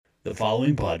The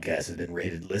following podcast has been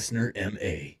rated Listener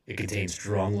MA. It contains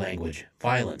strong language,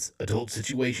 violence, adult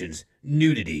situations,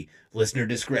 nudity. Listener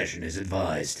discretion is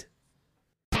advised.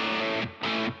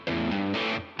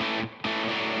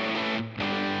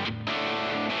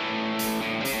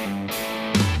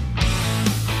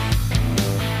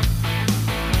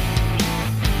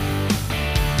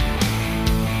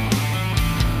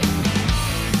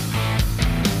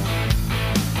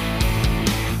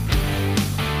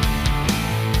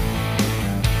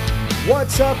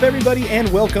 What's up, everybody, and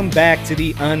welcome back to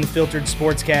the Unfiltered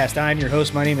Sportscast. I'm your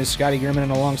host. My name is Scotty Gurman,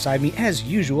 and alongside me, as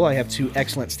usual, I have two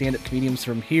excellent stand-up comedians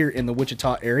from here in the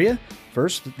Wichita area.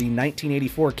 First, the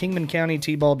 1984 Kingman County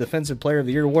T-Ball Defensive Player of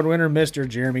the Year award winner, Mr.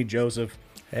 Jeremy Joseph.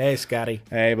 Hey, Scotty.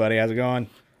 Hey, buddy. How's it going?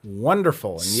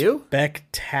 Wonderful. And you?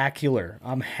 Spectacular.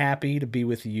 I'm happy to be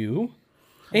with you.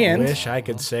 And I wish I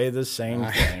could say the same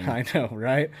thing. I know,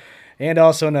 right? And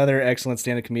also another excellent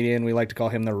stand-up comedian. We like to call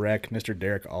him the Wreck, Mr.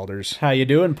 Derek Alders. How you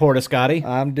doing, Porta Scotty?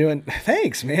 I'm doing...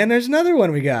 Thanks, man. There's another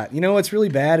one we got. You know what's really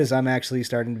bad is I'm actually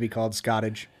starting to be called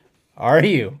Scottage. Are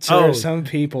you? So there are some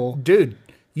people... Dude,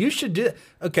 you should do...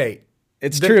 Okay.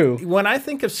 It's true. When I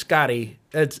think of Scotty,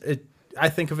 I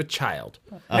think of a child.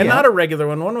 And not a regular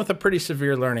one with a pretty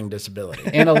severe learning disability.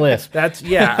 And a lisp. That's,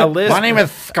 yeah, a list. My name is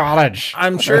Scottage.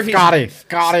 I'm sure he's...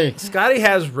 Scotty. Scotty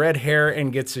has red hair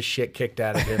and gets the shit kicked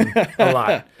out of him a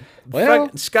lot. Well-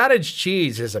 Scottage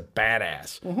Cheese is a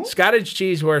badass. Scottage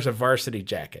Cheese wears a varsity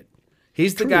jacket.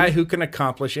 He's the guy who can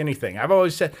accomplish anything. I've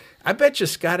always said, I bet you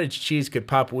Scottage Cheese could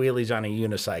pop wheelies on a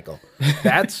unicycle.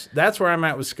 That's where I'm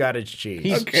at with Scottage Cheese.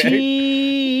 He's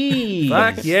cheese.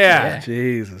 Fuck yeah.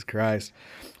 Jesus Christ.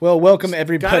 Well, welcome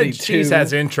everybody Scottage Cheese to...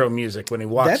 has intro music when he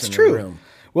walks That's in true. the room.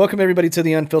 Welcome everybody to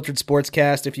the Unfiltered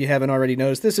Sportscast. If you haven't already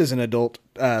noticed, this is an adult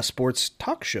sports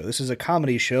talk show. This is a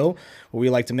comedy show where we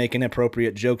like to make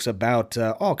inappropriate jokes about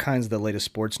all kinds of the latest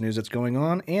sports news that's going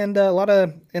on, and a lot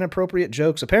of inappropriate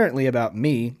jokes apparently about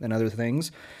me and other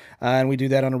things. And we do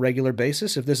that on a regular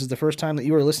basis. If this is the first time that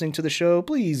you are listening to the show,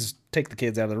 please take the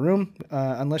kids out of the room,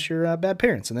 unless you're bad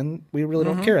parents, and then we really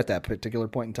don't care at that particular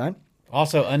point in time.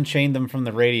 Also, unchain them from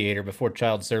the radiator before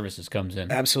child services comes in.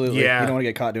 Absolutely. Yeah. You don't want to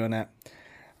get caught doing that.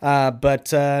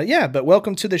 But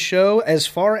welcome to the show. As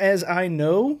far as I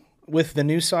know, with the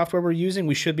new software we're using,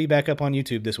 we should be back up on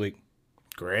YouTube this week.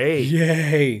 Great.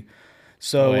 Yay.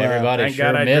 So Everybody Thank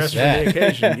sure God I missed dressed for the that.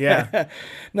 occasion. Yeah.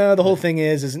 no, the whole thing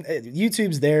is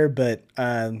YouTube's there, but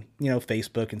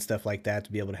Facebook and stuff like that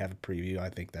to be able to have a preview. I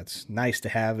think that's nice to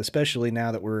have, especially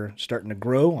now that we're starting to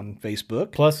grow on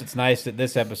Facebook. Plus, it's nice that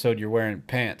this episode you're wearing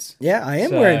pants. Yeah, I am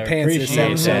So wearing I pants this appreciate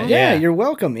episode. that, Yeah, yeah. you're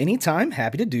welcome. Anytime.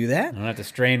 Happy to do that. I don't have to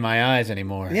strain my eyes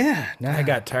anymore. Yeah. No. I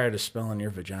got tired of smelling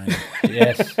your vagina.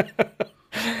 Yes.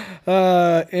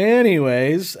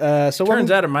 Anyways, so Turns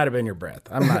out it might have been your breath.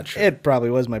 I'm not sure. It probably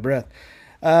was my breath.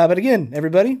 But again,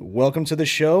 everybody, welcome to the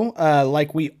show.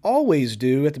 Like we always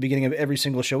do at the beginning of every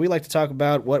single show, we like to talk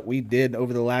about what we did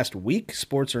over the last week,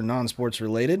 sports or non-sports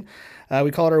related.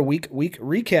 We call it our week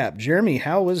recap. Jeremy,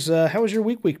 how was your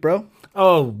week, bro?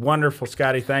 Oh, wonderful,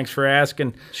 Scotty. Thanks for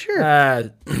asking. Sure.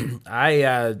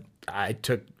 I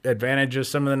took advantage of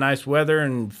some of the nice weather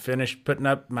and finished putting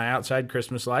up my outside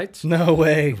Christmas lights. No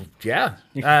way. Yeah.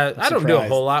 I don't do a surprised.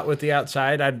 whole lot with the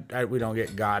outside. We don't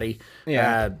get gaudy.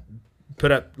 Yeah.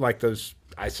 Put up like those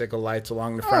icicle lights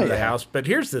along the front of the yeah. house. But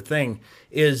here's the thing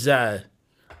is I'm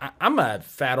a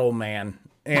fat old man,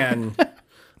 and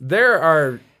there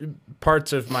are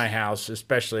parts of my house,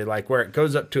 especially like where it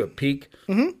goes up to a peak,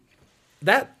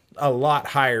 that a lot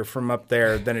higher from up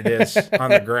there than it is on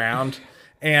the ground.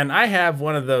 And I have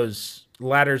one of those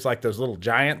ladders like those little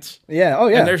giants. Yeah. Oh,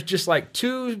 yeah. And there's just like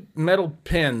two metal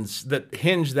pins that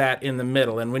hinge that in the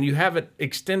middle. And when you have it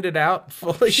extended out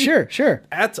fully, Sure.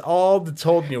 that's all that's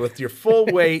holding you with your full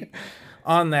weight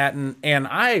on that. And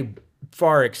I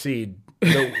far exceed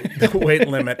the weight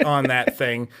limit on that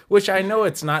thing, which I know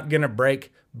it's not going to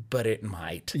break, but it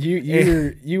might.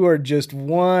 You are just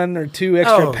 1 or 2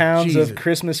 extra Oh, pounds Jesus. of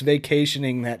Christmas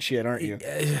vacationing that shit, aren't you?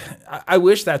 I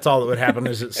wish that's all that would happen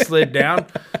is it slid down.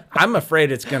 I'm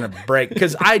afraid it's going to break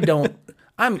because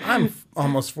I'm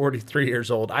almost 43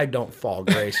 years old. I don't fall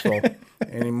graceful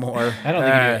anymore. I don't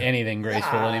think you do anything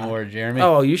graceful anymore, Jeremy.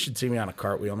 Oh, you should see me on a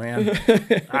cartwheel, man.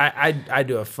 I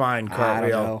do a fine I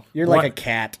cartwheel. don't know. You're like a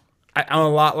cat. I'm a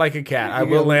lot like a cat. I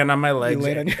will land on my legs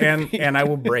land on your and I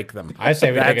will break them. I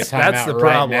say we take a That's time out the right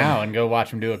problem. now and go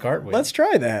watch him do a cartwheel. Let's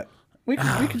try that. We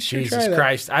can sure Jesus try that.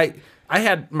 Christ. I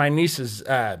had my niece's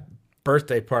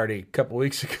birthday party a couple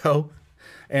weeks ago,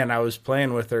 and I was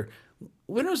playing with her.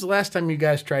 When was the last time you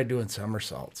guys tried doing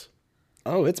somersaults?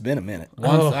 Oh, it's been a minute.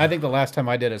 Once, I think the last time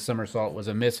I did a somersault was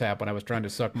a mishap when I was trying to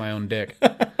suck my own dick.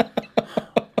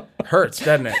 hurts,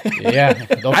 doesn't it? Yeah,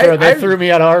 they threw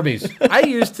me out of Arby's. I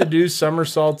used to do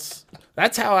somersaults.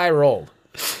 That's how I rolled.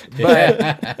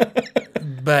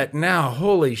 But now,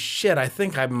 holy shit, I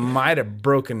think I might have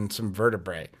broken some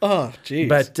vertebrae. Oh, geez.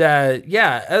 But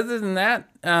yeah, other than that,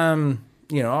 I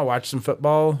watched some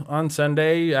football on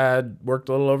Sunday. Worked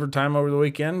a little overtime over the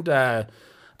weekend. Other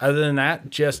than that,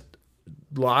 just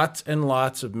lots and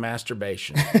lots of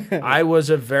masturbation. I was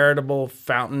a veritable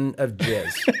fountain of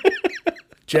jizz.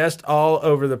 Just all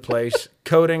over the place,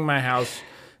 coating my house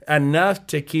enough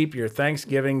to keep your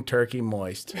Thanksgiving turkey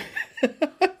moist.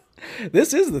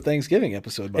 This is the Thanksgiving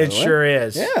episode, by the way. It sure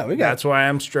is. Yeah, That's why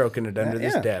I'm stroking it under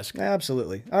this desk.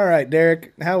 Absolutely. All right,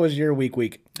 Derek, how was your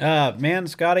week? Man,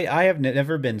 Scotty, I have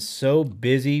never been so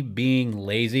busy being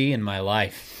lazy in my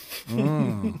life.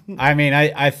 I mean,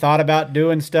 I thought about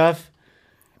doing stuff.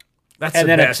 That's and the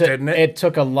then best, isn't it? It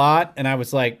took a lot, and I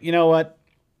was like, you know what?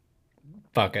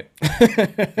 Fuck it.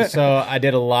 So I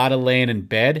did a lot of laying in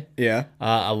bed. Yeah.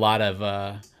 A lot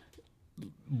of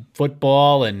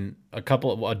football and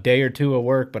a day or two of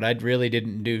work, but I really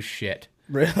didn't do shit.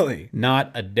 Really?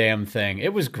 Not a damn thing.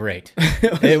 It was great.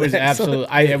 It was absolutely.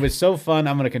 It was so fun.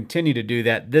 I'm going to continue to do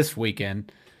that this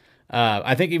weekend.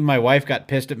 I think even my wife got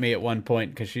pissed at me at one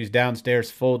point because she's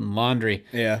downstairs folding laundry.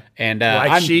 Yeah. And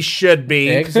she should be.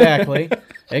 Exactly.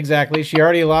 Exactly. She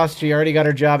already got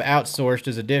her job outsourced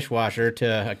as a dishwasher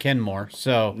to Kenmore.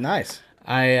 So nice.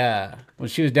 When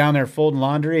she was down there folding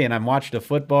laundry and I'm watching a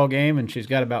football game and she's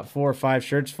got about 4 or 5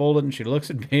 shirts folded and she looks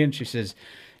at me and she says,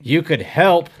 "You could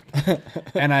help."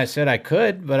 And I said, "I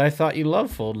could, but I thought you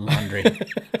loved folding laundry."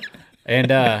 And,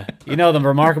 the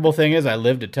remarkable thing is I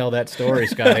live to tell that story,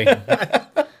 Scotty.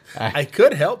 I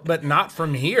could help, but not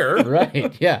from here.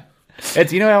 Right, yeah.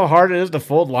 It's, how hard it is to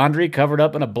fold laundry covered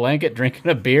up in a blanket, drinking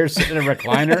a beer, sitting in a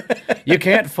recliner? You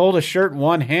can't fold a shirt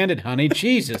one-handed, honey.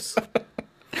 Jesus.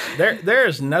 There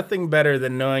is nothing better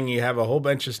than knowing you have a whole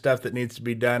bunch of stuff that needs to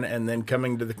be done and then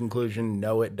coming to the conclusion,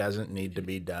 no, it doesn't need to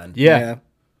be done. Yeah.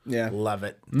 Love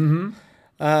it. Mm-hmm.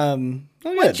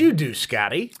 What'd you do,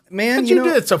 Scotty? Man, what'd you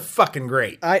do that's so fucking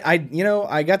great? I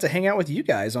got to hang out with you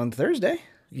guys on Thursday.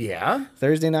 Yeah.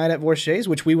 Thursday night at Vorshay's,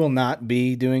 which we will not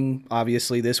be doing,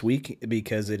 obviously, this week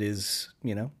because it is,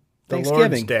 Thanksgiving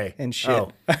Lord's Day. and shit.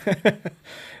 Oh.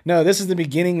 No, this is the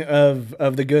beginning of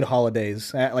the good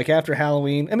holidays. Like after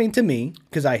Halloween. I mean, to me,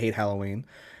 because I hate Halloween.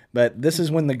 But this is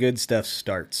when the good stuff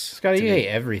starts. Scotty, you hate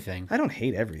everything. I don't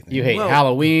hate everything. You hate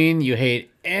Halloween. You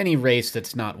hate any race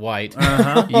that's not white.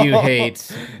 You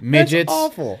hate midgets. That's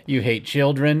awful. You hate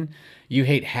children. You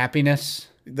hate happiness.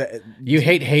 You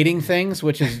hate hating things,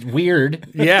 which is weird.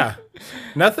 Yeah.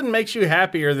 Nothing makes you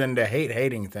happier than to hate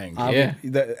hating things. Yeah.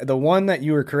 The one that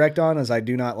you were correct on is I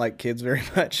do not like kids very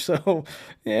much. So,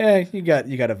 yeah, you got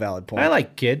a valid point. I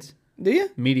like kids. Do you?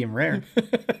 Medium rare.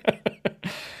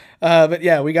 But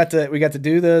yeah, we got to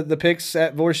do the picks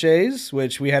at Vorshay's,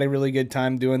 which we had a really good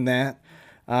time doing that.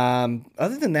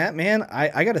 Other than that, man,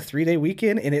 I got a 3-day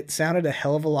weekend and it sounded a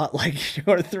hell of a lot like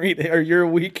your 3-day or your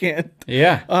weekend.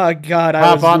 Yeah. Oh God, I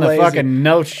Hop was on lazy. the fucking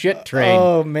no shit train.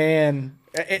 Oh man.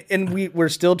 And we're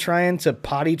still trying to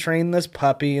potty train this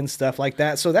puppy and stuff like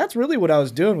that. So that's really what I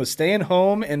was doing, was staying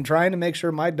home and trying to make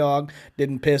sure my dog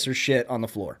didn't piss or shit on the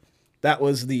floor. That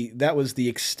was the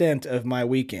extent of my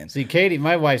weekend. See, Katie,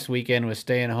 my wife's weekend was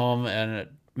staying home and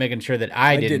making sure that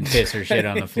I didn't piss or shit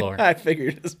on the floor. I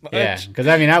figured as much. Yeah, because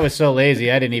I was so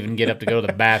lazy, I didn't even get up to go to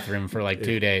the bathroom for like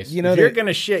 2 days. If you're going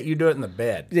to shit, you do it in the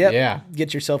bed. Yep. Yeah.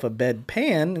 Get yourself a bed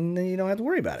pan, and then you don't have to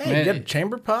worry about it. Hey, get a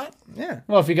chamber pot? Yeah.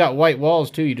 Well, if you got white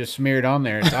walls, too, you just smear it on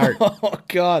there. It's art. Oh,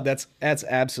 God, that's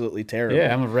absolutely terrible.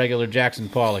 Yeah, I'm a regular Jackson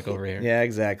Pollock over here. Yeah,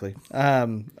 exactly.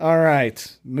 All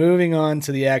right. Moving on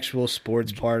to the actual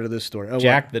sports part of the story. Oh,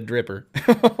 Jack the Dripper.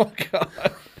 Oh,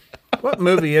 God. What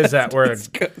movie is that where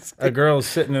a girl's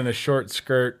sitting in a short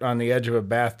skirt on the edge of a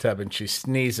bathtub and she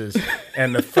sneezes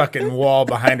and the fucking wall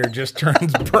behind her just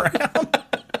turns brown?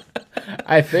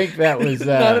 I think that was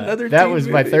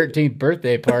my 13th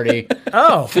birthday party.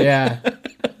 Oh. Yeah.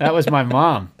 That was my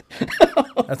mom.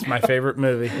 That's my favorite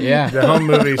movie. Yeah. The home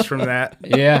movies from that.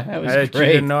 Yeah, that was You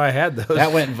great. didn't know I had those.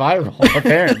 That went viral,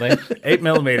 apparently.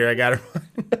 8mm, I got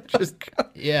it. Just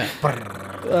Yeah.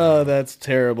 Oh, that's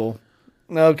terrible.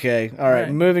 Okay. All right.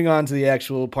 Moving on to the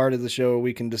actual part of the show where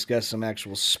we can discuss some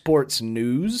actual sports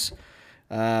news.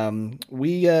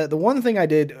 The one thing I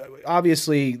did,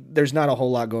 obviously, there's not a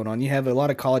whole lot going on. You have a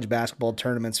lot of college basketball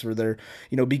tournaments for their,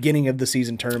 beginning of the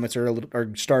season tournaments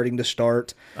are starting to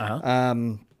start.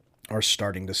 Or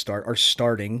starting.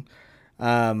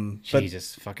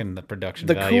 Jesus, fucking the production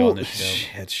value on this show.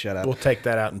 Shit, shut up. we'll take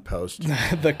that out in post.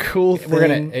 The cool thing. We're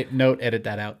going to edit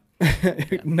that out.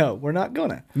 No, we're not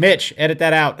gonna. Mitch, edit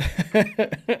that out.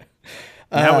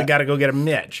 Now we got to go get a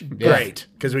Mitch. Great,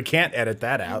 because we can't edit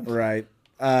that out. Right.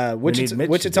 need Mitch to do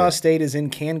Wichita it. State is in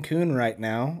Cancun right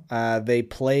now. They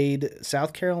played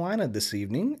South Carolina this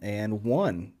evening and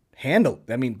won. Handled.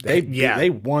 I mean,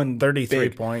 they won 33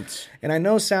 big. points. And I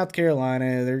know South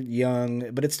Carolina, they're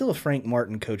young, but it's still a Frank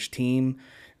Martin coach team,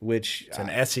 which It's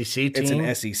an SEC team. it's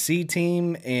an SEC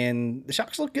team, and the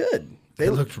Shocks look good. They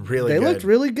looked really They good. looked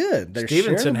really good. They're sharing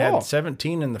Stevenson the ball. had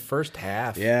 17 in the first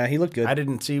half. Yeah, he looked good. I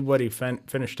didn't see what he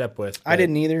finished up with. I but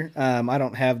didn't either. I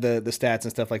don't have the stats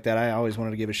and stuff like that. I always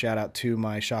wanted to give a shout out to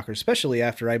my Shockers, especially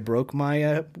after I broke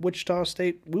my Wichita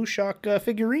State Woo Shock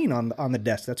figurine on the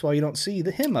desk. That's why you don't see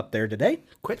him up there today.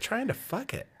 Quit trying to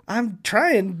fuck it. I'm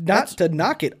trying not to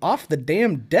knock it off the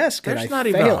damn desk. There's and not I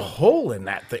even a fail. hole in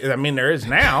that thing. I mean, there is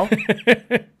now.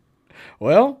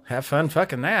 Well, Have fun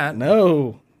fucking that.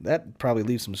 no, that probably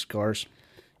leaves some scars.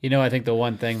 You know, I think the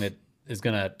one thing that is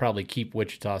going to probably keep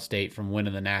Wichita State from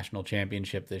winning the national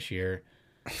championship this year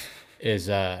is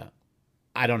I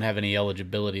don't have any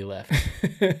eligibility left.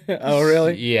 Oh,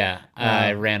 really? Yeah,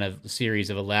 I ran a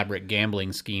series of elaborate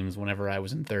gambling schemes whenever I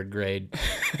was in third grade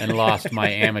and lost my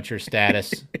amateur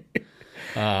status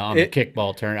on the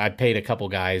kickball turn. I paid a couple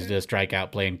guys to strike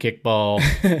out playing kickball,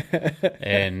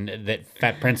 and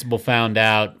that principal found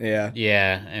out. Yeah.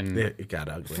 and It got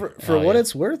ugly. For what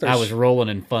it's worth, I was rolling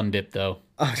in fun dip though.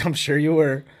 I'm sure you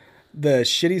were. The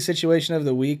shitty situation of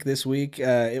the week this week,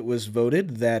 it was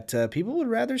voted that people would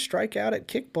rather strike out at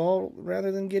kickball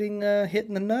rather than getting hit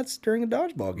in the nuts during a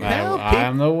dodgeball game.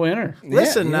 I'm the winner.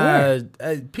 Listen,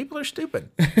 you people are stupid.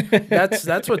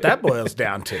 That's what that boils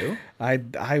down to.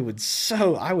 I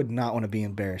would not want to be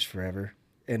embarrassed forever.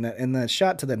 And the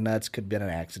shot to the nuts could have been an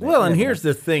accident. Well, You and never here's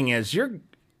the thing: is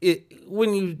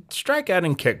when you strike out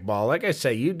in kickball, like I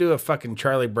say, you do a fucking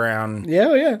Charlie Brown,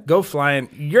 know. Yeah. go flying,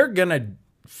 you're gonna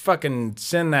fucking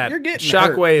send that You're getting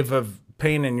shockwave of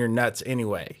pain in your nuts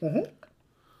anyway.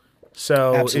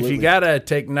 So Absolutely. if you gotta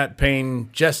take nut pain,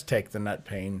 just take the nut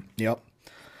pain. Yep.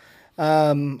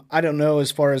 I don't know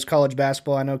as far as college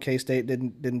basketball. I know K-State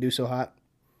didn't do so hot.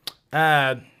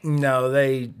 No,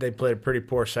 they played a pretty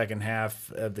poor second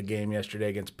half of the game yesterday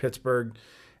against Pittsburgh,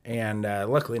 and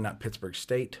luckily not Pittsburgh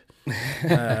State.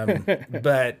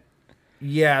 But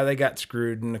yeah, they got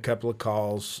screwed in a couple of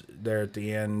calls there at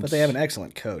the end. But they have an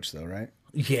excellent coach, though, right?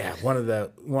 Yeah, one of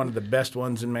the best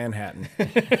ones in Manhattan.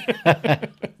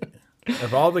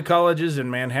 Of all the colleges in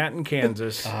Manhattan,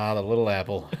 Kansas, Ah, the little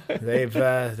apple.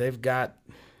 they've got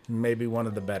maybe one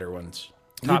of the better ones.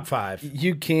 Top 5.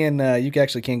 You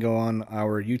actually can go on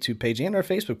our YouTube page and our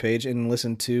Facebook page and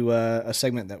listen to a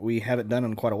segment that we haven't done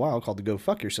in quite a while called the Go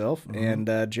Fuck Yourself. Mm-hmm.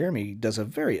 And Jeremy does a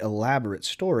very elaborate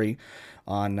story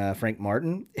on Frank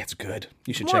Martin. It's good.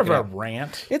 You should More check of it a out.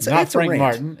 rant. It's Not it's a Frank rant.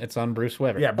 Martin. It's on Bruce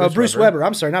Weber. Yeah, Bruce Weber.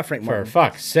 I'm sorry, not Frank For Martin.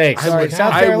 fuck's sake. Sorry,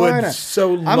 South I Carolina. would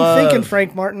so I'm love. thinking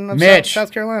Frank Martin of Mitch.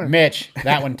 South Carolina. Mitch.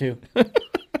 That one too.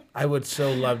 I would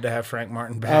so love to have Frank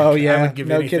Martin back. Oh, yeah. I would give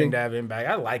No anything kidding. to have him back.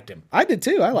 I liked him. I did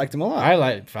too. I liked him a lot. I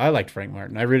liked Frank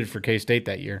Martin. I rooted for K-State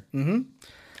that year.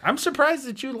 I'm surprised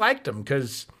that you liked him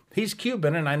because he's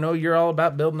Cuban, and I know you're all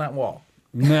about building that wall.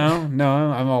 No,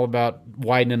 I'm all about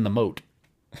widening the moat.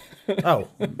 Oh,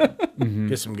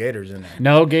 get some gators in there.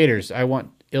 No gators. I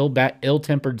want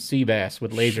ill-tempered sea bass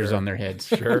with lasers on their heads.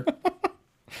 Sure.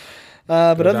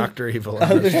 But other Dr. Evil.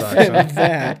 on this box, than huh?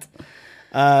 that,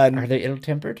 Are they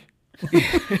ill-tempered?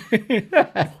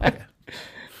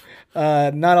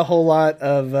 not a whole lot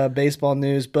of baseball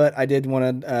news, but I did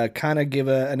want to kind of give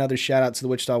another shout out to the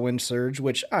Wichita Wind Surge,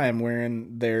 which I am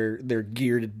wearing their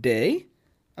gear today.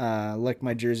 Like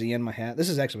my jersey and my hat. This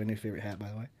is actually my new favorite hat, by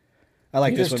the way. I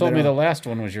like You this just one. told me better. the last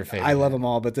one was your favorite. I love them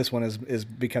all, but this one is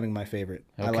becoming my favorite.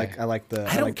 Okay. I like the.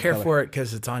 I don't like the care color. for it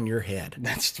because it's on your head.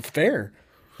 That's fair.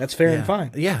 That's fair and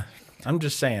fine. Yeah. I'm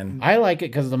just saying. I like it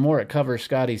because the more it covers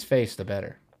Scotty's face, the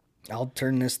better. I'll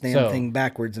turn this damn So- thing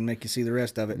backwards and make you see the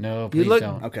rest of it. No, You please look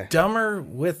don't. Okay. dumber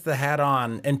with the hat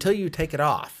on until you take it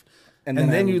off. And And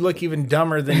then then I- you look even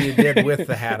dumber than you did with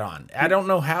the hat on. I don't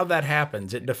know how that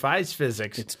happens. It defies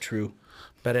physics, It's true.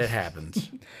 but it happens.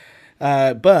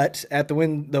 But at the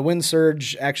Wind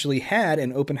Surge actually had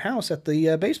an open house at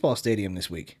the baseball stadium this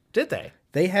week. Did they?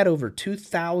 They had over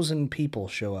 2,000 people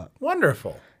show up,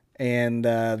 Wonderful. and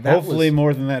that Hopefully was,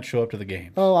 more than that show up to the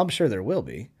game. oh, I'm sure there will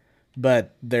be,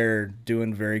 but they're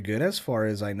doing very good as far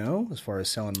as I know, as far as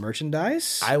selling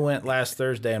merchandise. I went last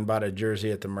Thursday and bought a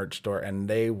jersey at the merch store, and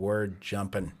they were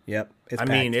jumping. Yep, it's I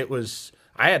mean, packed. it was.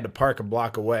 I had to park a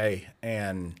block away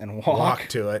and walk.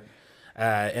 to it,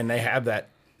 and they have that.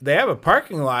 They have a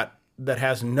parking lot that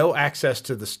has no access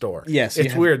to the store. Yes,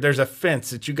 It's yeah. weird. There's a fence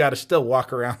that you got to still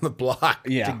walk around the block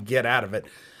Yeah. to get out of it,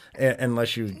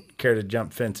 unless you care to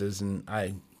jump fences, and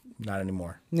not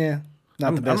anymore. Yeah,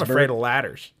 not the I'm best. afraid of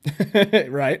ladders.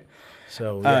 right?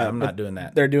 So, yeah, I'm not doing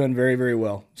that. They're doing very, very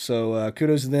well. So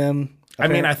kudos to them. I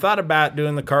mean, I thought about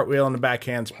doing the cartwheel and the back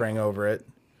handspring over it,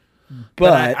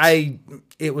 but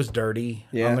it was dirty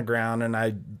Yeah. on the ground, and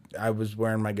I was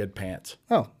wearing my good pants.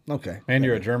 oh, okay. And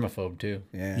you're a germaphobe too.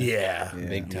 Yeah. Yeah,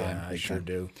 Big time. Yeah, I sure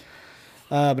do.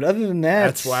 But other than that,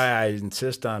 That's why I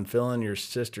insist on filling your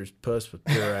sister's puss with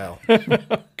Purell.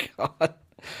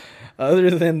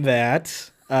 Other than that,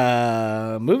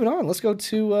 moving on. Let's go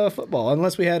to football.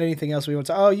 Unless we had anything else we want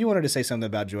to. Oh, you wanted to say something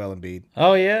about Joel Embiid.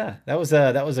 Oh yeah, that was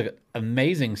an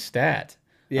amazing stat.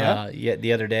 Yeah. Yet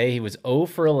the other day he was 0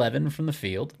 for 11 from the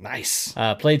field. Nice.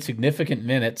 Played significant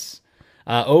minutes.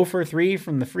 0 for 3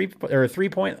 from the free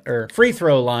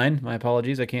throw line. My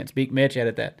apologies, I can't speak. Mitch,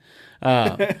 edit that.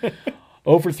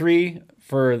 0 for 3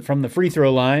 from the free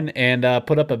throw line, and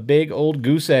put up a big old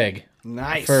goose egg.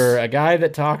 Nice. For a guy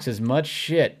that talks as much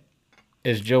shit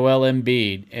as Joel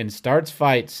Embiid and starts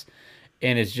fights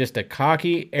and is just a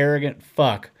cocky, arrogant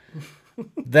fuck.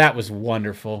 That was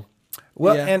wonderful.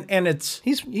 Well, Yeah. and it's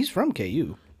He's from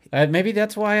KU. Maybe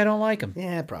that's why I don't like him.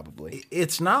 Yeah, probably.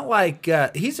 not like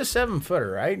he's a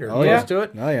 7-footer, right? Or Oh, close yeah. to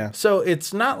it. Oh, yeah. So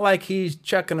it's not like he's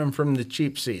chucking them from the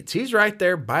cheap seats. He's right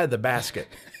there by the basket.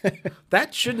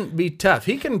 That shouldn't be tough.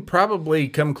 He can probably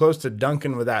come close to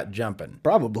dunking without jumping.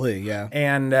 Probably, yeah.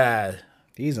 And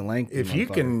He's a lengthy if you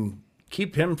motherfucker. can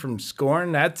keep him from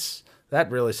scoring, that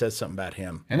really says something about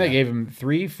him. And they gave him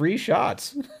 3 free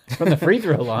shots from the free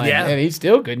throw line. Yeah. And he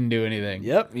still couldn't do anything.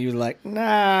 Yep. He was like,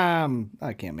 nah,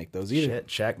 I can't make those either. Shit,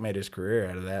 Shaq made his career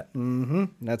out of that.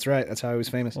 That's right. That's how he was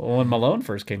famous. Well, when Malone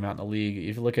first came out in the league,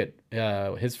 if you look at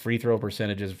his free throw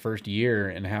percentage his first year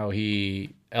and how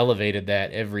he elevated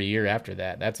that every year after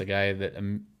that, that's a guy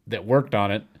that worked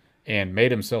on it and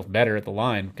made himself better at the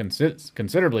line,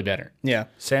 considerably better. Yeah.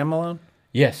 Sam Malone?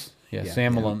 Yes,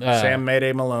 Sam Malone. Sam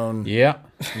Mayday Malone. Yeah,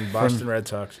 From Boston Red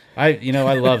Sox. I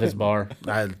love his bar.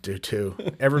 I do too.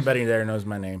 Everybody there knows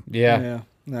my name. Yeah,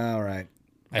 Yeah. All right.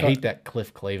 I hate that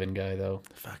Cliff Clavin guy though.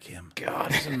 Fuck him.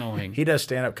 God, he's annoying. He does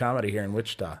stand-up comedy here in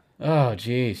Wichita. Oh,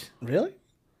 jeez. Really?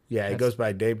 Yeah, he goes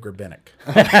by Dave Grabinic.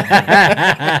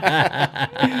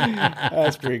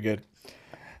 That's pretty good.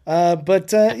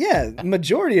 But yeah,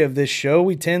 majority of this show,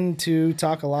 we tend to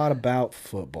talk a lot about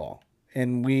football.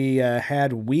 And we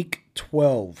had week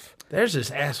 12. There's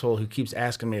this asshole who keeps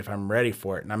asking me if I'm ready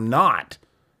for it, and I'm not.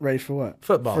 Ready for what?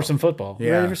 Football. For some football.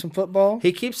 Yeah. Ready for some football?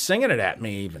 He keeps singing it at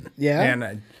me even. Yeah?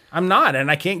 And I'm not, and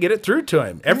I can't get it through to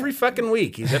him. Every fucking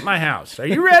week, he's at my house. Are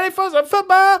you ready for some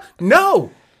football?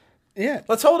 No. Yeah.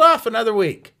 Let's hold off another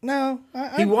week. No.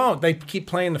 He won't. They keep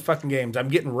playing the fucking games. I'm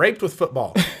getting raped with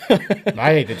football.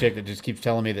 I hate the chick that just keeps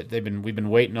telling me that we've been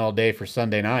waiting all day for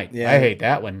Sunday night. Yeah. I hate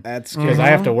that one. That's because I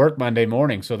have to work Monday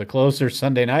morning. So the closer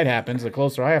Sunday night happens, the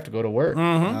closer I have to go to work.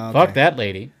 Fuck that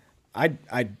lady.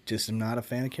 I just am not a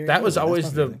fan of Carrie. That was Underwood.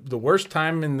 always That's my the worst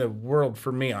time in the world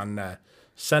for me on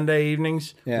Sunday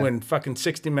evenings Yeah. when fucking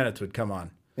 60 Minutes would come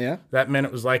on. Yeah. That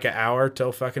minute was like an hour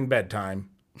till fucking bedtime,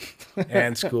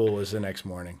 and school was the next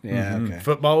morning. Yeah. Okay.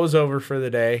 Football was over for the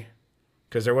day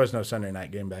because there was no Sunday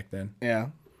night game back then. Yeah.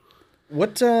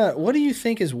 What do you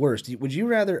think is worse? Would you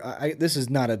rather? This is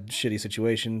not a shitty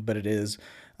situation, but it is.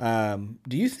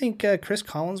 Do you think Chris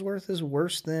Collinsworth is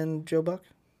worse than Joe Buck?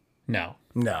 No.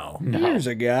 No. Here's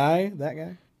a guy. That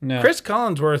guy. No. Chris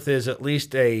Collinsworth is at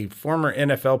least a former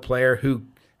NFL player who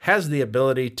has the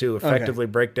ability to effectively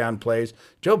break down plays.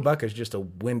 Joe Buck is just a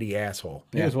windy asshole.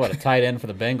 He was what, a tight end for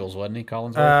the Bengals, wasn't he,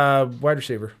 Collinsworth? Wide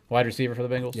receiver. Wide receiver for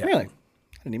the Bengals? Yeah. Really?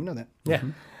 I didn't even know that. Yeah.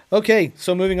 Okay,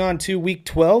 so moving on to week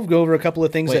 12, go over a couple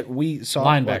of things that we saw.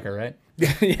 Linebacker, right?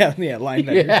 yeah,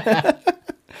 linebacker.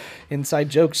 Inside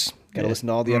jokes. Got to listen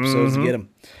to all the episodes to get them.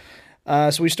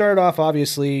 So we started off,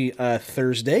 obviously,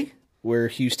 Thursday, where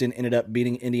Houston ended up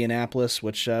beating Indianapolis,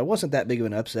 which wasn't that big of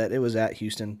an upset. It was at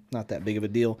Houston, not that big of a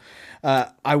deal.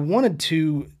 I wanted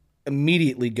to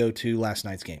immediately go to last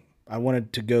night's game. I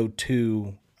wanted to go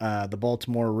to the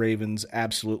Baltimore Ravens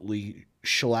absolutely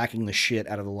shellacking the shit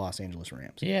out of the Los Angeles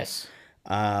Rams. Yes.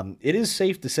 It is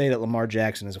safe to say that Lamar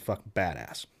Jackson is a fucking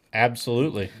badass.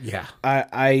 Absolutely. Yeah.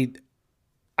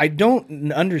 I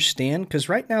don't understand, because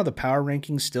right now the power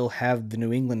rankings still have the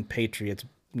New England Patriots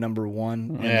number 1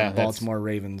 and Yeah, the that's- Baltimore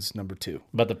Ravens number 2.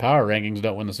 But the power rankings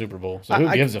don't win the Super Bowl. So who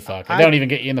I- gives a fuck? They I- don't even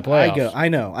get you in the playoffs. I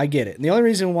know, I get it. And the only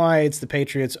reason why it's the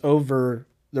Patriots over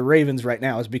the Ravens right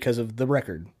now is because of the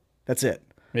record. That's it.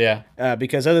 Yeah.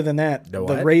 Because other than that, The the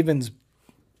what? Ravens,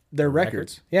 their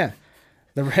records. Yeah.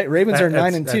 The Ravens are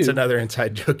 9-2. That's another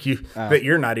inside joke that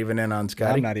you're not even in on,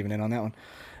 Scotty. I'm not even in on that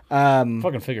one.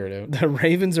 Fucking figure it out. The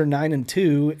Ravens are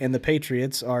 9-2, and the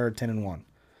Patriots are 10-1.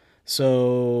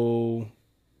 So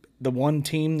the one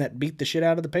team that beat the shit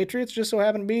out of the Patriots just so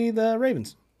happened to be the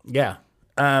Ravens. Yeah.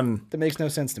 That makes no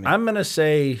sense to me. I'm going to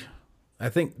say, I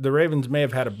think the Ravens may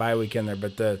have had a bye week in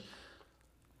there,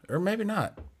 or maybe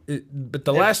not. But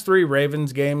the last 3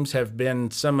 Ravens games have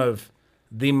been some of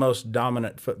the most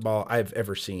dominant football I've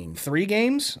ever seen. 3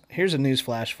 games? Here's a news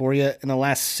flash for you. In the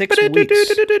last 6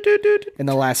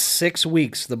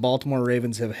 weeks, the Baltimore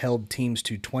Ravens have held teams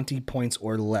to 20 points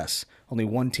or less. Only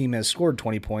one team has scored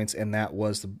 20 points, and that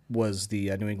was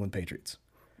the New England Patriots.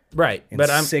 Right, but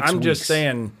I'm 6 just weeks.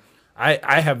 saying,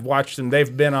 I have watched them.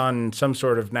 They've been on some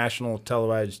sort of national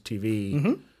televised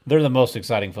TV. They're the most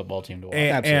exciting football team to watch.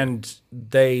 And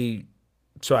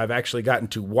so I've actually gotten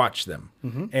to watch them.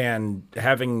 And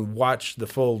having watched the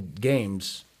full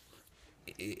games,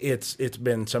 it's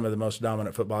been some of the most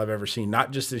dominant football I've ever seen,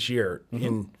 not just this year,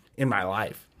 in my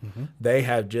life. They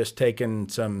have just taken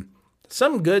some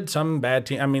good, some bad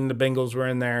team. I mean, the Bengals were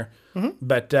in there,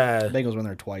 but Bengals were in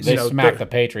there twice. They smacked the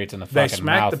Patriots in the fucking mouth. they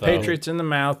smacked the Patriots in the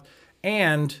mouth,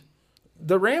 and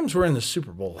the Rams were in the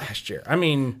Super Bowl last year. I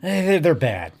mean, They're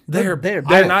bad. they're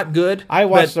not good. I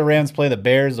watched the Rams play the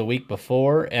Bears the week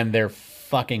before, and they're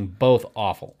fucking both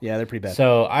awful. Yeah, they're pretty bad.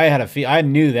 So I had I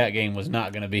knew that game was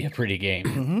not going to be a pretty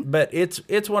game. But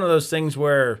it's one of those things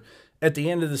where at the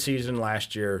end of the season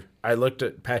last year, I looked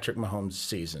at Patrick Mahomes'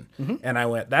 season, and I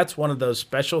went, that's one of those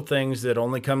special things that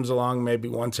only comes along maybe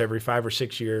once every 5 or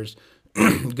 6 years.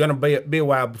 Going to be a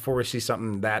while before we see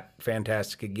something that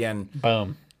fantastic again.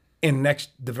 Boom. In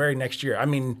the very next year. I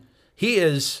mean, he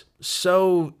is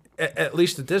so, at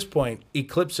least at this point,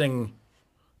 eclipsing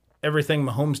everything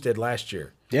Mahomes did last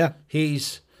year. Yeah.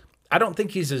 I don't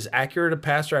think he's as accurate a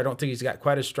passer. I don't think he's got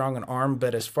quite as strong an arm,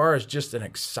 but as far as just an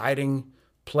exciting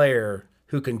player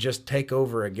who can just take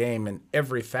over a game in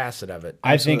every facet of it.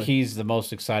 I think he's the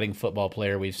most exciting football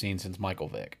player we've seen since Michael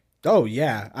Vick. Oh,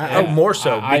 yeah. More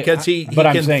so, because he but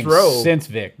I'm can saying throw. since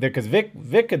Vick, because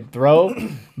Vick could throw,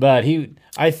 but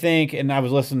I think, and I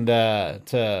was listening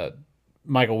to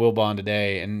Michael Wilbon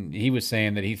today, and he was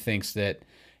saying that he thinks that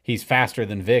he's faster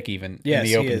than Vick even in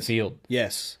the open field.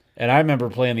 Yes. And I remember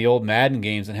playing the old Madden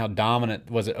games and how dominant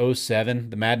was it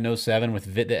 07, the Madden 07 with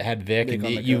Vick that had Vick, and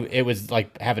it was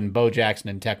like having Bo Jackson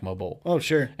and Tecmo Bowl. Oh,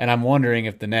 sure. And I'm wondering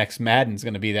if the next Madden's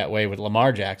going to be that way with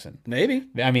Lamar Jackson. Maybe.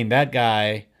 I mean, that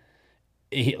guy,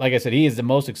 like I said, he is the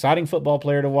most exciting football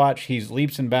player to watch. He's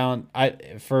leaps and bounds.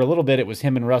 For a little bit, it was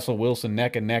him and Russell Wilson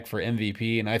neck and neck for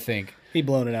MVP, and I think he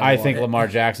blown it out. I think Lamar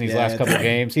Jackson these last couple of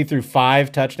games, he threw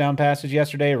 5 touchdown passes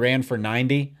yesterday, ran for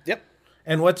 90. Yep.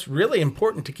 And what's really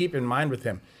important to keep in mind with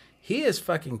him, he is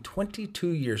fucking 22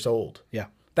 years old. Yeah.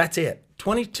 That's it.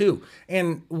 22.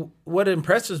 And what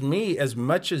impresses me as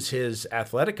much as his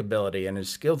athletic ability and his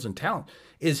skills and talent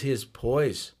is his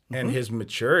poise and his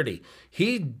maturity.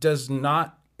 He's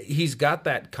got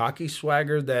that cocky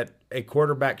swagger that a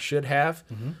quarterback should have.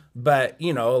 But,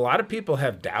 a lot of people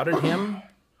have doubted him,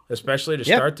 especially to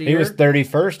start the year. He was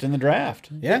 31st in the draft.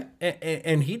 Yeah.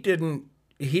 And he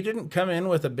didn't come in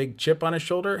with a big chip on his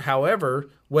shoulder. However,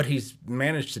 what he's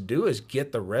managed to do is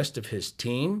get the rest of his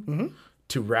team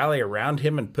to rally around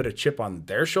him and put a chip on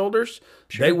their shoulders.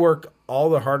 Sure. They work all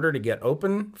the harder to get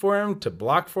open for him, to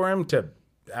block for him,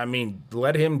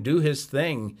 let him do his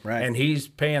thing. Right. And he's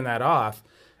paying that off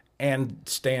and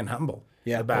staying humble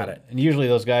about it. And usually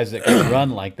those guys that can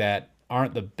run like that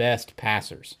aren't the best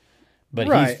passers.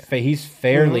 But he's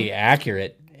fairly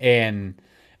accurate, and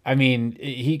I mean,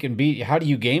 he can beat. How do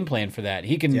you game plan for that?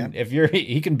 He can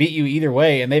he can beat you either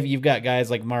way. And you've got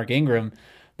guys like Mark Ingram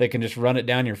that can just run it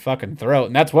down your fucking throat,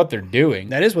 and that's what they're doing.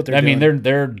 That is what they're doing. I mean,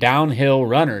 they're downhill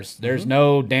runners. There's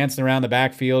no dancing around the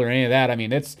backfield or any of that. I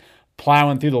mean, it's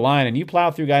plowing through the line, and you plow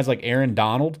through guys like Aaron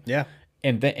Donald. Yeah,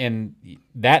 and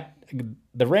that.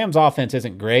 The Rams' offense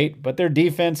isn't great, but their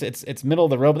defense, it's middle of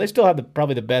the road. But they still have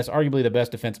arguably the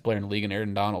best defensive player in the league in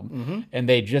Aaron Donald. And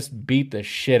they just beat the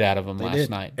shit out of him last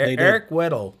night. Eric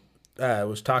Weddle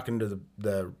was talking to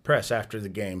the press after the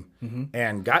game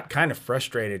and got kind of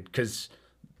frustrated because,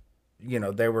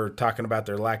 they were talking about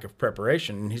their lack of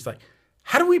preparation. And he's like,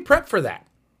 how do we prep for that?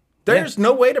 There's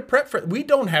no way to prep for it. We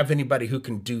don't have anybody who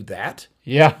can do that.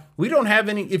 Yeah. We don't have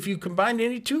any. If you combined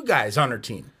any 2 guys on our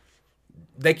team,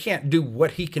 they can't do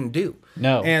what he can do.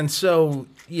 No. And so,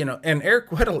 and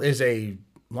Eric Weddle is a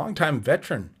longtime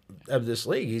veteran, of this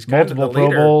league. He's kind Multiple of the Pro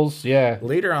leader, Bowls. Yeah.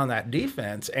 leader on that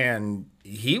defense, and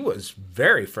he was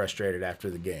very frustrated after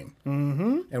the game.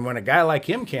 Mm-hmm. And when a guy like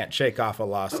him can't shake off a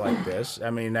loss like this, I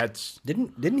mean, that's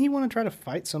Didn't he want to try to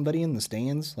fight somebody in the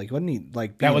stands? Like, wasn't he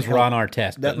like That being was held- Ron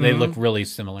Artest, but they look really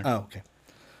similar. Oh, okay.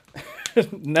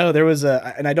 No, there was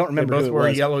and I don't they remember both who it wore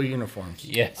was. yellow uniforms.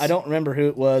 Yes. I don't remember who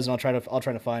it was, and I'll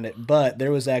try to find it. But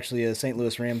there was actually a St.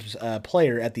 Louis Rams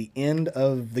player at the end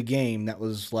of the game that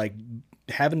was like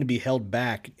having to be held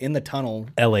back in the tunnel.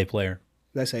 LA player.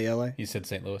 Did I say L.A.? You said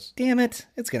St. Louis. Damn it,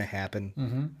 it's gonna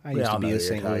happen. I used all to be know a who you're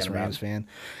St. Louis talking Rams about. fan.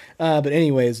 But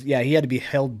anyways, yeah, he had to be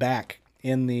held back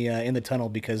in the tunnel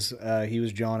because he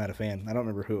was jawing at a fan. I don't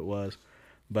remember who it was,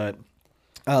 but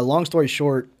long story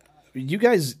short, you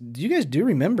guys do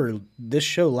remember this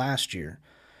show last year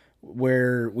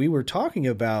where we were talking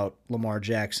about Lamar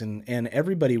Jackson and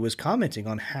everybody was commenting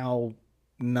on how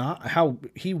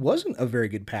he wasn't a very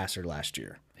good passer last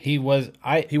year. He was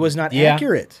not Yeah.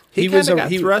 accurate. He was kind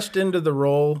of got thrust into the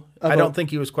role. I a- don't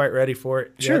think he was quite ready for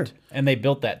it Sure. yet. And they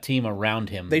built that team around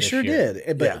him. They this sure year.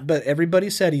 did. But everybody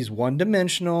said he's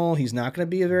one-dimensional. He's not going to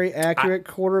be a very accurate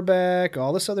quarterback,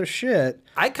 all this other shit.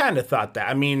 I kind of thought that.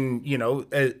 I mean, you know,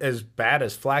 as bad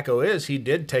as Flacco is, he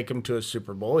did take him to a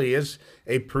Super Bowl. He is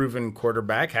a proven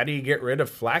quarterback. How do you get rid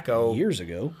of Flacco? Years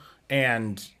ago.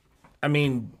 And, I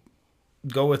mean,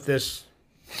 go with this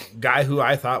guy who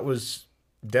I thought was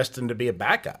destined to be a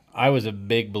backup. I was a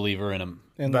big believer in him.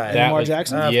 And But- Lamar was,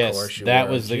 Jackson? Of yes, course you that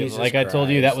were. was the Jesus like I told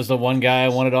you. That Christ. was the one guy I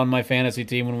wanted on my fantasy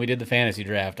team when we did the fantasy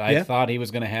draft. I Yeah. thought he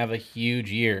was going to have a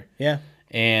huge year, Yeah.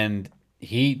 and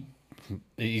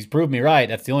he's proved me right.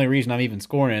 That's the only reason I'm even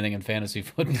scoring anything in fantasy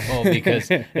football because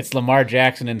it's Lamar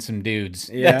Jackson and some dudes.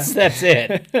 Yeah. That's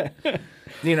it.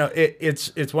 You know,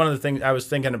 it's one of the things I was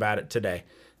thinking about it today.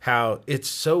 How it's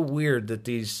so weird that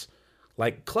these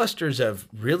like clusters of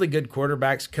really good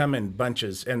quarterbacks come in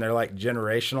bunches and they're like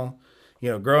generational. You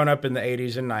know, growing up in the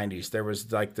 80s and 90s, there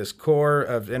was like this core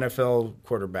of NFL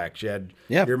quarterbacks. You had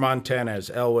your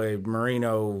Montanas, Elway,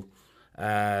 Marino,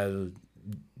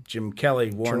 Jim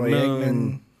Kelly, Warren Troy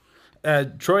Moon.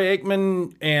 Troy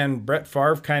Aikman and Brett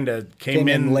Favre kind of came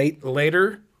in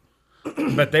later.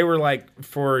 But they were like,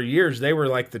 for years, they were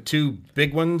like the two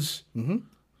big ones. Mm-hmm.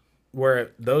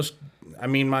 Where those, I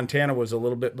mean, Montana was a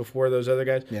little bit before those other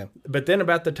guys. Yeah. But then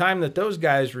about the time that those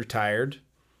guys retired,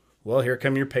 well, here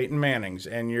come your Peyton Mannings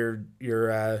and your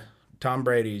Tom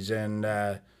Brady's and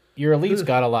Your elite's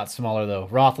got a lot smaller though,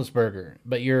 Roethlisberger.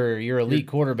 But your elite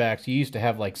quarterbacks, you used to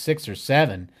have like 6 or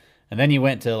 7, and then you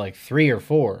went to like 3 or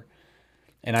 4.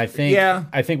 And I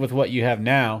think with what you have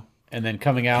now, and then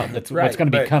coming out, what's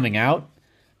going to be coming out.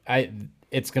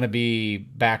 It's going to be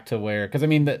back to where, because I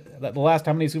mean, the last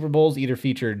how many Super Bowls either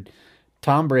featured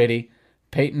Tom Brady,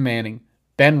 Peyton Manning,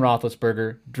 Ben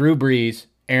Roethlisberger, Drew Brees,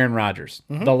 Aaron Rodgers,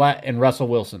 and Russell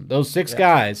Wilson. Those 6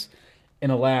 guys in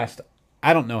the last,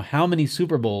 I don't know how many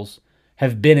Super Bowls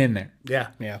have been in there.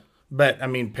 Yeah. But I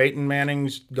mean, Peyton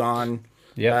Manning's gone.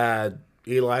 Yeah.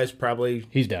 Eli's probably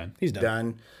He's done.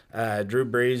 done. Drew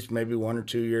Brees, maybe 1 or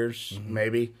 2 years,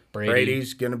 maybe.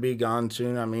 Brady's going to be gone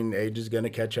soon. I mean, age is going to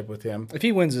catch up with him. If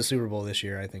he wins the Super Bowl this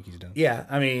year, I think he's done. Yeah,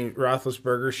 I mean,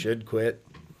 Roethlisberger should quit.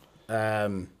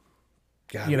 God,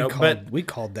 You know, we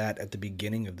called that at the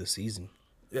beginning of the season.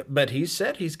 But he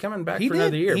said he's coming back He for did.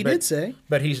 another year. He did say.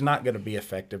 But he's not going to be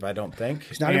effective, I don't think.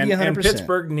 He's not gonna be 100%. And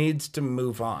Pittsburgh needs to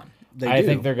move on. I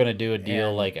think they're going to do a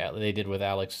deal like they did with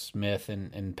Alex Smith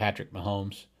and Patrick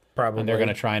Mahomes. Probably. And they're going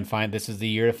to try and find, this is the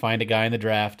year to find a guy in the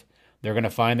draft. They're going to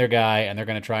find their guy, and they're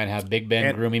going to try and have Big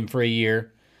Ben groom him for a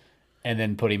year, and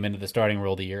then put him into the starting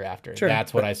role the year after. Sure.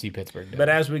 That's what I see Pittsburgh doing. But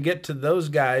as we get to those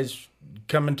guys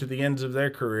coming to the ends of their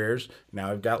careers, now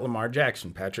I've got Lamar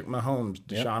Jackson, Patrick Mahomes,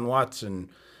 Deshaun Watson,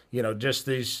 you know, just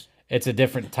these It's a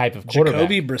different type of quarterback.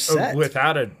 Jacoby Brissett.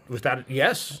 without a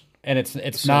yes. And it's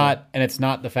not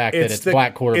the fact that it's the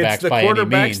black quarterbacks it's the by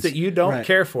quarterbacks any means. that you don't Right.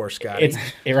 care for, Scotty. It's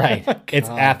right. It's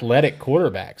athletic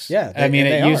quarterbacks. Yeah, I mean,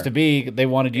 they it used are. to be they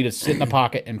wanted you to sit in the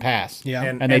pocket and pass. Yeah.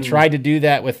 and they tried to do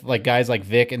that with like guys like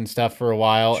Vic and stuff for a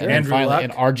while, and then Andrew finally Luck.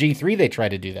 in RG3 they tried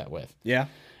to do that with. Yeah.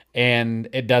 And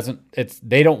it doesn't.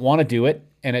 They don't want to do it,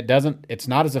 and it doesn't. It's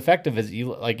not as effective as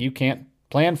you like. You can't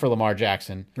plan for Lamar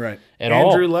Jackson, Right. At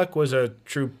all. Andrew Luck was a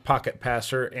true pocket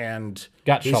passer and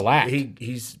Got shellacked.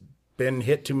 He's been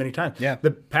hit too many times. Yeah. The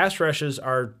pass rushes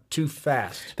are too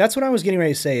fast. That's what I was getting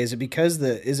ready to say. Is it because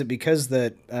that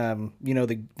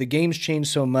the game's changed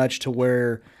so much to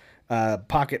where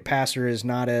pocket passer is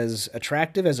not as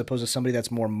attractive as opposed to somebody that's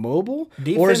more mobile,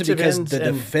 or is it Defensive because ends the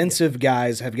and- defensive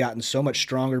guys have gotten so much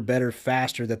stronger, better,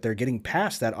 faster that they're getting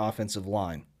past that offensive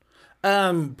line?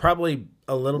 Probably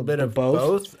a little bit of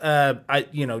both?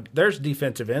 both. There's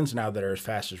defensive ends now that are as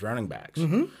fast as running backs,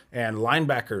 and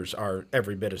linebackers are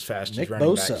every bit as fast Nick as running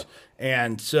Bosa. backs.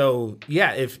 And so,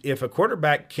 yeah, if a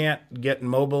quarterback can't get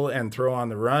mobile and throw on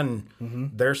the run,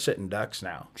 they're sitting ducks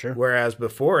now. Sure. Whereas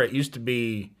before, it used to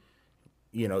be,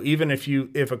 even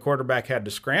if a quarterback had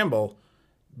to scramble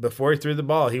before he threw the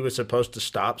ball, he was supposed to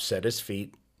stop, set his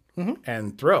feet,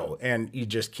 and throw, and you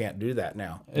just can't do that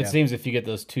now. It seems if you get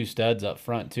those two studs up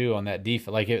front too on that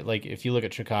defense, like if you look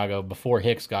at Chicago before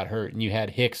Hicks got hurt, and you had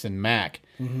Hicks and Mack,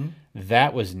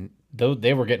 that was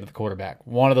they were getting to the quarterback,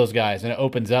 one of those guys, and it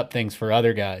opens up things for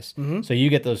other guys. So you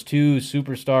get those two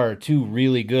two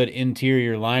really good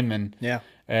interior linemen,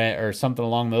 or something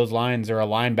along those lines, or a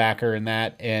linebacker in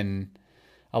that, and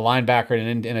a linebacker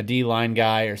and a D line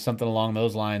guy, or something along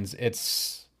those lines.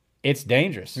 It's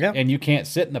dangerous, and you can't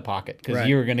sit in the pocket because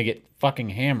you're going to get fucking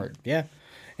hammered. Yeah,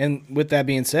 and with that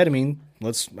being said,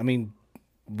 the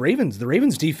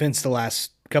Ravens defense the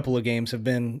last couple of games have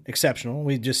been exceptional.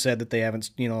 We just said that they haven't,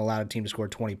 allowed a team to score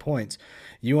 20 points.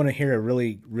 You want to hear a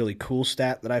really, really cool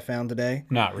stat that I found today?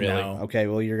 Not really. No. Okay,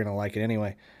 well, you're going to like it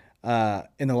anyway.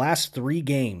 In the last 3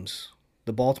 games,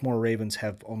 the Baltimore Ravens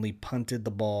have only punted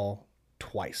the ball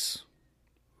twice.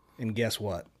 And guess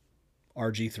what?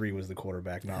 RG3 was the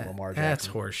quarterback, not Lamar Jackson. That's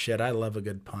horse shit. I love a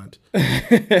good punt.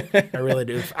 I really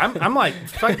do. I'm like,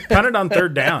 fuck, punt it on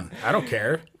third down. I don't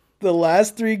care. The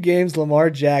last 3 games,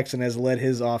 Lamar Jackson has led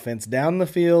his offense down the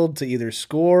field to either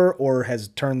score or has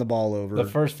turned the ball over. The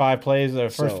first 5 plays, the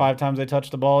first 5 times they touched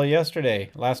the ball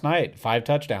last night, 5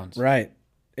 touchdowns. Right.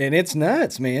 And it's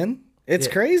nuts, man. It's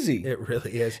crazy. It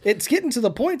really is. It's getting to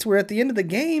the point where at the end of the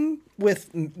game,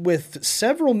 with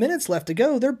several minutes left to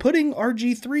go, they're putting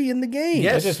RG3 in the game.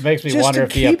 Yes. It just makes me Just wonder to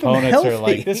if the keep 'em opponents are healthy.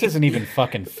 like, this isn't even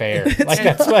fucking fair. Like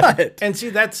that's what. And see,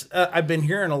 that's I've been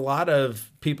hearing a lot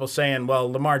of people saying, well,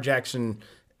 Lamar Jackson,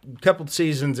 a couple of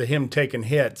seasons of him taking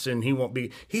hits, and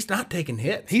he's not taking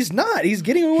hits. He's not. He's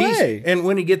getting away. And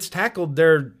when he gets tackled,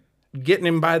 they're getting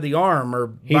him by the arm or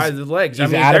by the legs.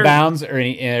 He's out of bounds,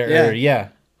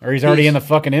 or he's already in the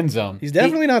fucking end zone. He's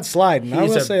definitely not sliding. I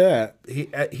will say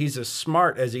that. He's as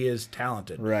smart as he is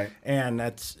talented. Right. And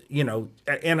that's,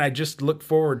 and I just look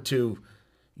forward to,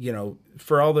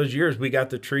 for all those years, we got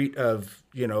the treat of,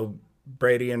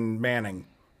 Brady and Manning,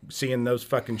 seeing those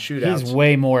fucking shootouts. He's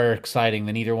way more exciting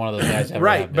than either one of those guys ever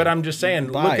Right, have but been. I'm just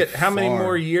saying, By look at how many far.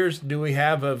 more years do we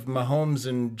have of Mahomes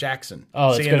and Jackson?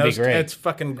 Oh, it's gonna be great. It's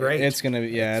fucking great. It's going to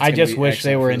be, I just wish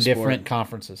they were in different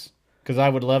conferences because I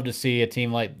would love to see a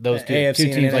team like those two AFC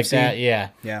and teams like NFC? that. Yeah.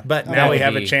 Yeah. but That now we would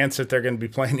have a be- chance that they're going to be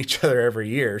playing each other every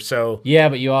year. So Yeah,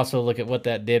 but you also look at what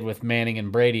that did with Manning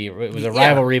and Brady. It was a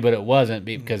rivalry, but it wasn't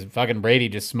because fucking Brady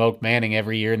just smoked Manning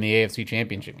every year in the AFC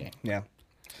Championship game. Yeah.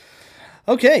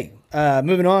 Okay.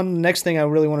 Moving on. Next thing I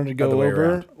really wanted to go Other way over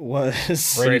around.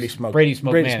 was Brady smoked Manning.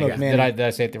 smoked Yeah. Manning. Did I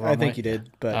say it the wrong way? I think you did,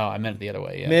 but Oh, I meant it the other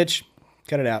way. Yeah. Mitch,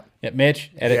 cut it out. Yeah,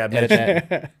 Mitch, edit Mitch.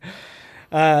 that.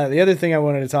 The other thing I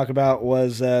wanted to talk about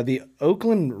was the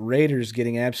Oakland Raiders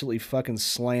getting absolutely fucking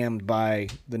slammed by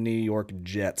the New York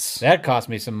Jets. That cost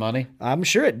me some money. I'm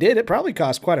sure it did. It probably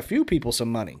cost quite a few people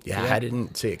some money. yeah, I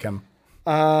didn't see it come.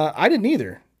 I didn't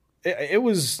either. It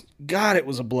was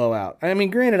a blowout. I mean,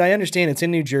 granted, I understand it's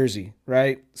in New Jersey,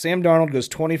 right? Sam Darnold goes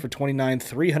 20 for 29,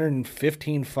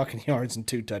 315 fucking yards and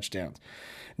 2 touchdowns.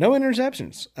 No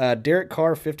interceptions. Derek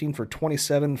Carr, 15 for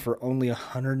 27 for only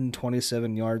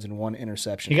 127 yards and 1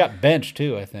 interception. He got benched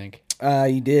too, I think.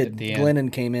 He did. the end.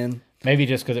 Glennon came in. Maybe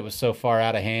just because it was so far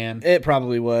out of hand. It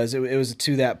probably was. It was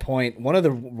to that point. One of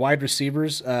the wide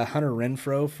receivers, Hunter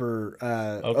Renfro for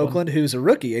Oakland, who's a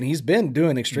rookie, and he's been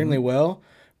doing extremely well,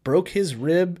 broke his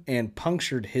rib and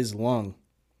punctured his lung.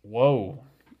 Whoa.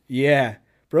 Yeah.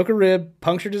 Broke a rib,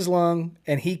 punctured his lung,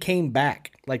 and he came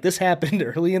back. Like, this happened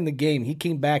early in the game. He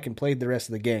came back and played the rest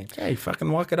of the game. Yeah, you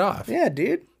fucking walk it off. Yeah,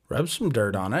 dude. Rub some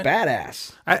dirt on it.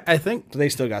 Badass. I think They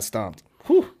still got stomped.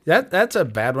 that's a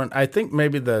bad one. I think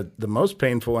maybe the most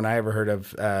painful one I ever heard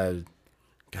of,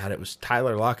 it was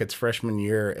Tyler Lockett's freshman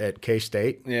year at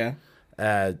K-State. Yeah.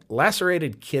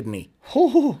 Lacerated kidney.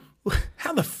 Ooh.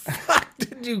 How the fuck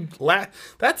did you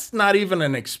That's not even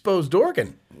an exposed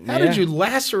organ. How Yeah. did you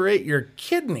lacerate your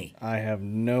kidney? I have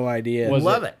no idea.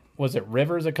 Love it. Was it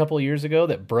Rivers a couple of years ago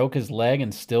that broke his leg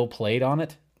and still played on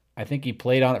it? I think he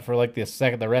played on it for like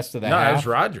the rest of the No, half. it was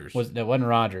Rodgers. It wasn't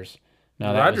Rodgers.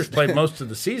 No, that Rodgers was, played most of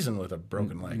the season with a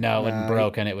broken leg. No, it wasn't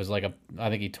broken. It was like I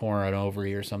think he tore an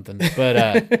ovary or something. But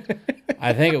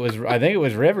I think it was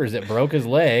Rivers that broke his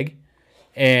leg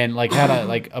and like had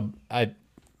I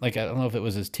don't know if it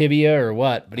was his tibia or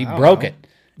what, but he broke it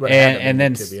But it had to and be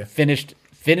then tibia.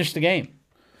 finished the game.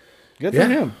 Good Yeah.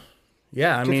 for him.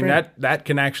 Yeah, I mean for him. that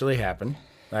can actually happen.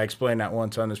 I explained that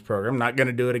once on this program. Not going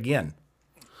to do it again.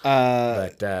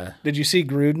 But Did you see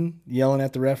Gruden yelling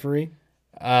at the referee?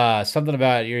 Something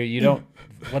about you don't.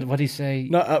 What did he say?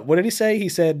 No, what did he say? He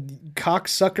said,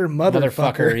 "Cocksucker, motherfucker."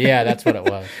 Motherfucker. Yeah, that's what it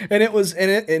was. And it was,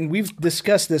 and we've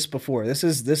discussed this before. This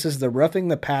is the roughing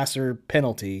the passer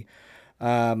penalty.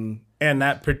 and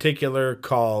that particular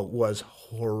call was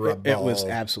horrible. It was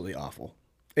absolutely awful.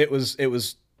 It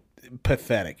was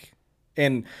pathetic.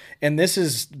 And this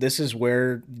is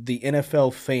where the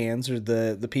NFL fans or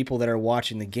the people that are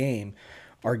watching the game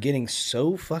are getting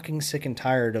so fucking sick and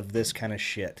tired of this kind of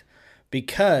shit,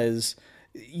 because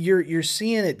you're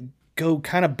seeing it go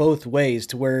kind of both ways,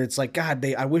 to where it's like, God,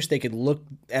 I wish they could look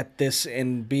at this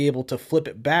and be able to flip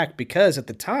it back, because at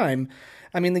the time,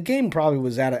 I mean, the game probably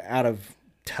was out of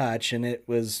touch and it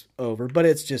was over, but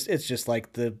it's just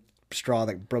like the straw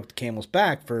that broke the camel's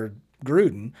back for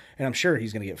Gruden, and I'm sure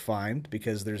he's going to get fined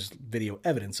because there's video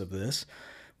evidence of this.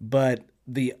 But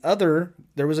there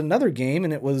was another game,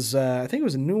 and it was I think it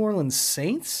was the New Orleans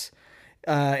Saints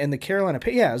and the Carolina.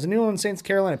 Yeah, it was the New Orleans Saints,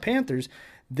 Carolina Panthers.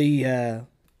 The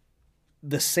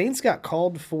Saints got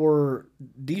called for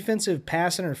defensive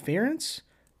pass interference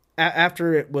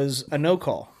after it was a no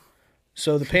call.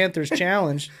 So the Panthers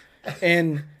challenged,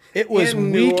 and it was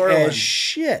In New weak Orleans. as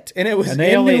shit. And it was And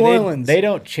in New Orleans. They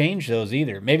don't change those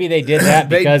either. Maybe they did that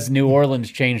because New Orleans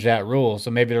changed that rule.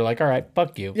 So maybe they're like, all right,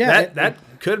 fuck you. Yeah, That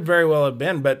could very well have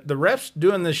been, but the refs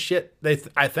doing this shit,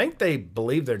 I think they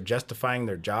believe they're justifying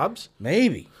their jobs,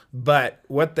 maybe, but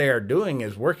what they are doing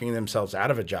is working themselves out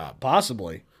of a job,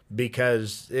 possibly.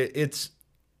 because it's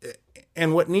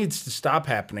and what needs to stop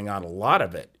happening on a lot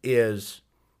of it is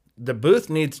the booth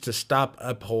needs to stop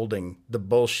upholding the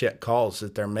bullshit calls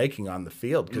that they're making on the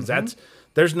field, because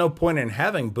there's no point in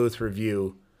having booth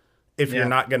review if you're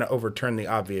not going to overturn the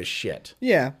obvious shit.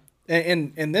 Yeah.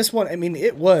 And this one, I mean,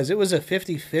 it was a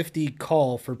 50-50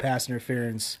 call for pass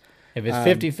interference. If it's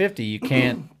 50-50, you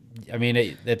can't. I mean,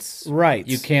 it's Right.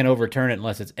 You can't overturn it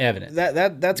unless it's evident.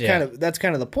 That's Yeah.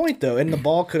 kind of the point, though. And the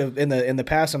ball could have, in the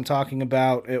pass I'm talking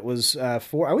about, it was I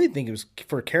would think it was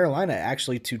for Carolina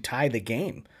actually to tie the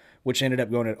game, which ended up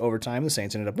going to overtime. The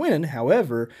Saints ended up winning.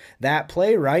 However, that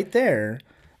play right there,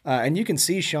 and you can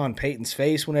see Sean Payton's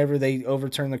face whenever they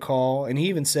overturned the call, and he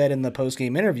even said in the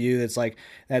post-game interview that's like,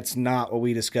 that's not what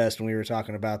we discussed when we were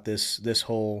talking about this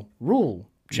whole rule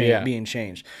being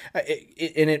changed.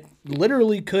 And it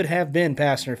literally could have been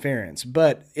pass interference,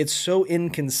 but it's so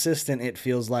inconsistent, it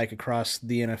feels like, across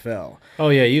the NFL. Oh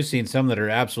yeah, you've seen some that are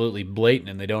absolutely blatant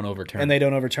and they don't overturn. And they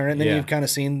don't overturn it. And then Yeah. you've kind of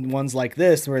seen ones like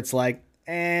this where it's like,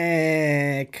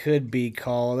 it could be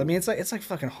called. I mean, it's like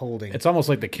fucking holding. It's almost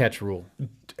like the catch rule.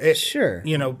 Sure.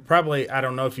 You know, probably, I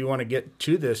don't know if you want to get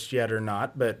to this yet or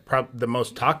not, but the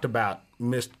most talked about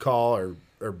missed call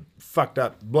or fucked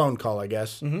up, blown call, I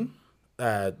guess,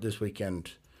 this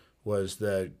weekend was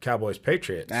the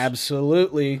Cowboys-Patriots.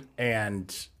 Absolutely.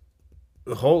 And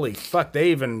holy fuck,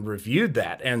 they even reviewed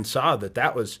that and saw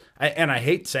that was, and I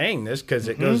hate saying this because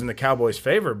it goes in the Cowboys'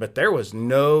 favor, but there was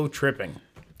no tripping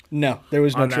No, there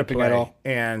was no on that tripping play. at all.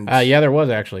 And Yeah, there was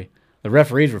actually. The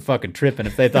referees were fucking tripping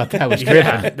if they thought that was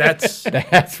yeah, tripping.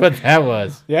 that's what that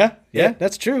was. Yeah,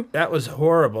 that's true. that was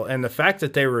horrible. And the fact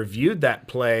that they reviewed that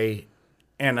play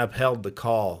and upheld the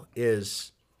call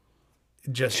is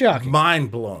just Shocking.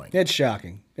 mind-blowing. It's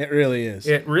shocking. It really is.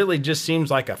 It really just seems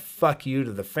like a fuck you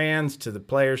to the fans, to the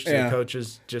players, to Yeah. the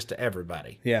coaches, just to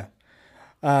everybody. Yeah.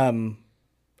 In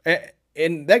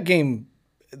that game,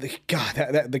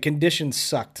 the conditions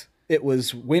sucked. It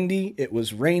was windy. It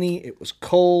was rainy. It was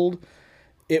cold.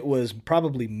 It was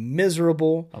probably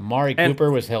miserable. Amari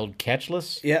Cooper was held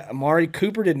catchless. Yeah, Amari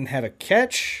Cooper didn't have a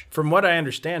catch. From what I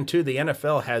understand, too, the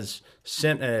NFL has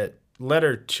sent a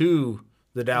letter to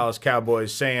the Dallas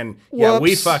Cowboys saying, yeah, we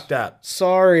Whoops. fucked up.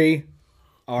 Sorry.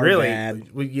 Our Really, bad.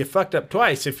 you fucked up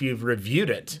twice if you've reviewed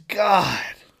it. God.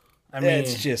 I mean,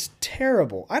 It's just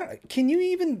terrible. I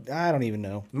don't even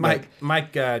know. Mike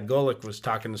Golick was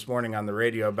talking this morning on the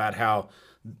radio about how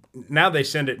now they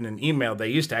send it in an email. They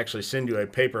used to actually send you a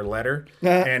paper letter,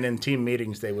 and in team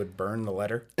meetings they would burn the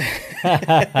letter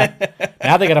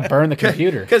Now they got to burn the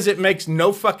computer. because it makes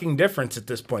no fucking difference at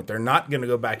this point. They're not going to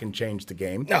go back and change the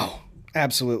game. No,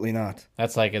 absolutely not.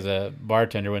 That's like as a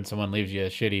bartender when someone leaves you a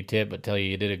shitty tip but tell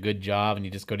you did a good job, and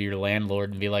you just go to your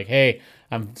landlord and be like, "Hey,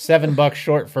 I'm $7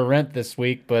 short for rent this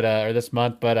week, but or this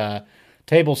month, but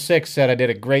table 6 said I did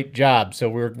a great job, so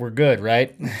we're good,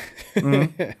 right?"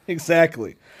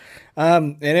 Exactly.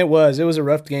 And it was a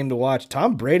rough game to watch.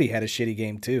 Tom Brady had a shitty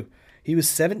game too. He was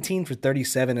 17 for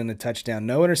 37 and a touchdown,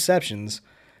 no interceptions.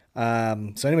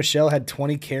 Sonny Michel had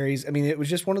 20 carries. I mean, it was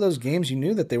just one of those games you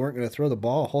knew that they weren't going to throw the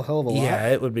ball a whole hell of a lot. Yeah,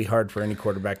 it would be hard for any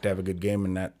quarterback to have a good game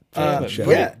in that. show.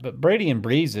 Yeah. But Brady and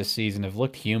Breeze this season have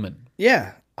looked human.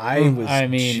 Yeah, I was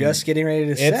just getting ready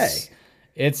to say.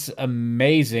 It's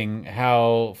amazing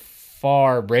how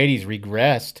far Brady's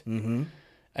regressed. Mm-hmm.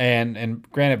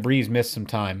 And granted, Breeze missed some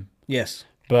time. Yes.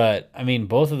 But, I mean,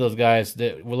 both of those guys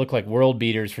that will look like world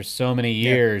beaters for so many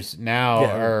years now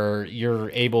they're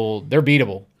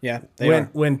beatable. Yeah, they are.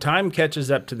 When time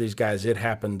catches up to these guys, it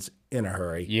happens in a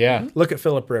hurry. Yeah. Look at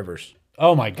Phillip Rivers.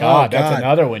 Oh, my God. That's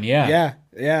another one, yeah.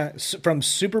 Yeah. From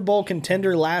Super Bowl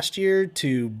contender last year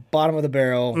to bottom of the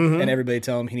barrel, and everybody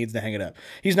tell him he needs to hang it up.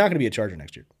 He's not going to be a Charger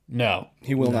next year. No.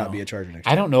 He will not be a Charger next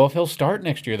year. I don't know if he'll start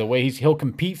next year. The way he'll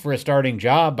compete for a starting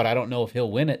job, but I don't know if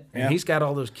he'll win it. And he's got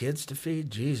all those kids to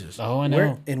feed. Jesus. Oh, I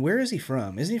know. Where is he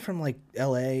from? Isn't he from like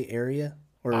L.A. area?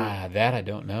 Or That I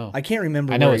don't know. I can't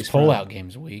remember. I know where his he's from. pullout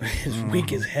game's weak. It's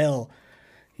weak as hell.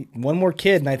 One more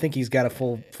kid, and I think he's got a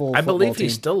full. I believe team. he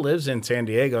still lives in San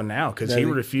Diego now because he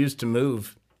refused to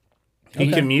move.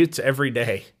 He commutes every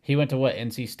day. He went to what,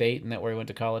 NC State? Isn't that where he went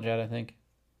to college at, I think?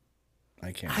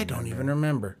 I don't even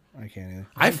remember. I can't either.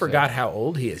 I forgot how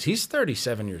old he is. He's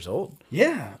 37 years old.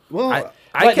 Yeah. Well,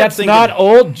 But that's not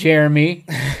old, Jeremy.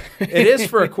 It is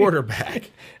for a quarterback.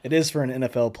 it is for an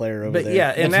NFL player over But there.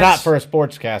 yeah, and It's not for a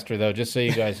sportscaster, though, just so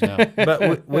you guys know.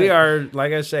 But we are,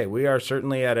 like I say, we are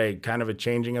certainly at a kind of a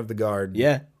changing of the guard.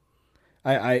 Yeah.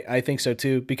 I think so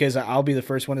too, because I'll be the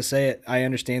first one to say it. I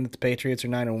understand that the Patriots are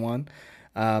 9-1.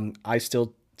 I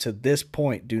still, to this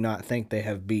point, do not think they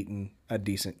have beaten a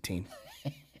decent team.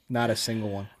 Not a single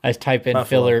one. I type in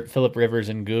Buffalo. Phillip Rivers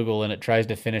in Google, and it tries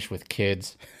to finish with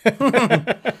kids. That's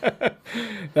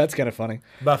kind of funny.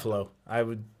 Buffalo,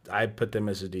 I put them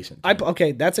as a decent team.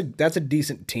 Okay, that's a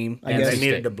decent team. I And guess they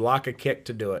needed to block a kick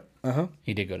to do it.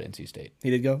 He did go to NC State. he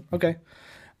did go. Okay.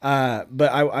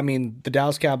 But I mean, the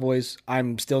Dallas Cowboys,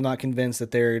 I'm still not convinced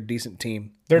that they're a decent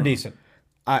team. They're decent.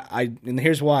 And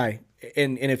here's why.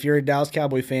 And if you're a Dallas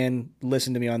Cowboy fan,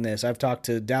 listen to me on this. I've talked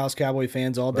to Dallas Cowboy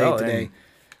fans all day today.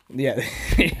 Yeah.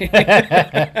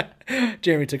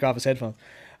 Jeremy took off his headphones.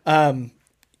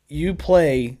 You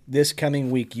play this coming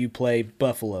week, you play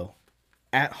Buffalo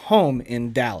at home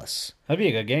in Dallas. That'd be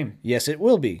a good game. Yes, it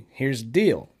will be. Here's the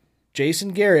deal. Jason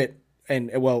Garrett, and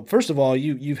well, first of all,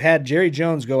 you've had Jerry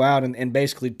Jones go out and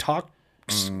basically talk,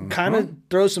 kind of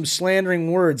throw some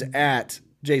slandering words at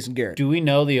Jason Garrett. Do we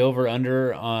know the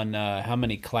over-under on how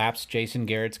many claps Jason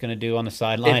Garrett's going to do on the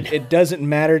sideline? It doesn't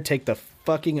matter. Take the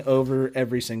fucking over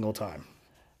every single time.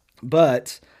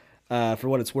 But for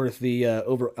what it's worth, the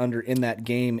over-under in that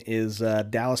game is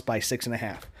Dallas by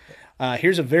 6.5.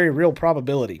 Here's a very real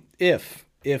probability. If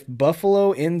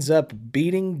Buffalo ends up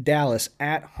beating Dallas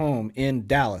at home in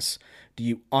Dallas, do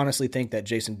you honestly think that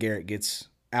Jason Garrett gets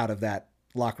out of that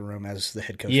locker room as the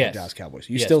head coach of the Dallas Cowboys?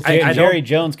 You still think Jerry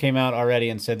Jones came out already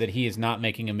and said that he is not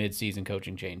making a midseason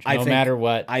coaching change, no matter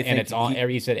what. And it's on.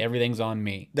 He said everything's on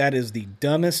me. That is the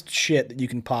dumbest shit that you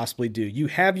can possibly do. You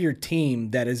have your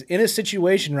team that is in a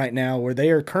situation right now where they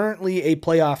are currently a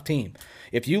playoff team.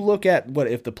 If you look at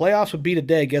if the playoffs would be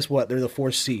today, guess what? They're the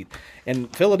 4th seed.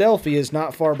 And Philadelphia is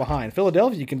not far behind.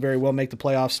 Philadelphia can very well make the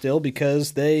playoffs still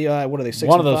because they, what are they, 6-5?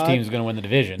 One of those teams is going to win the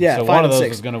division. Yeah, so 5 one of and those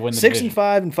 6. is going to win the 6 division.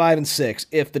 6-5 and 5 and 6.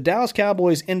 If the Dallas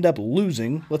Cowboys end up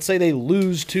losing, let's say they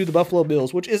lose to the Buffalo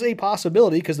Bills, which is a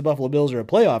possibility because the Buffalo Bills are a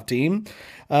playoff team.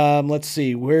 Let's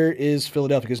see, where is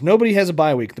Philadelphia? Because nobody has a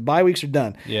bye week. The bye weeks are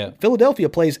done. Yeah. Philadelphia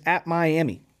plays at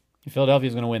Miami.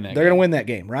 Philadelphia's going to win that. They're going to win that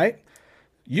game, right?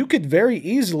 You could very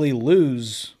easily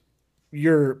lose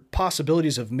your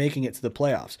possibilities of making it to the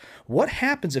playoffs. What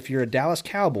happens if you're a Dallas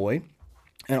Cowboy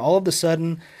and all of a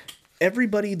sudden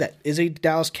everybody that is a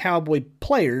Dallas Cowboy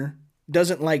player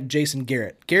doesn't like Jason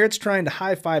Garrett? Garrett's trying to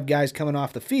high-five guys coming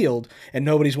off the field, and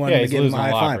nobody's wanting to give him a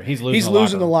high-five. He's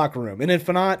losing the locker room. And if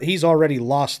not, he's already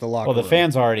lost the locker room. Well, the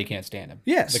fans already can't stand him.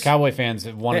 Yes. The Cowboy fans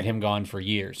have wanted him gone for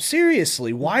years.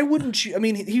 Seriously, why wouldn't you? I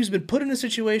mean, he's been put in a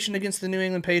situation against the New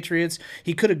England Patriots.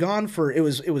 He could have gone for, it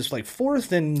was like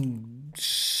 4th and,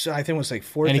 I think it was like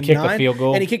 4th and 9. And he kicked the field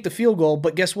goal. And he kicked the field goal,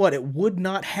 but guess what? It would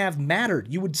not have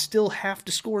mattered. You would still have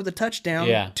to score the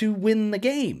touchdown to win the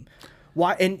game.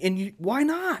 Why why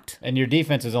not? And your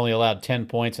defense is only allowed 10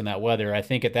 points in that weather. I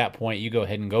think at that point you go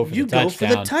ahead and go for You the touchdown.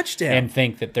 go for the touchdown. And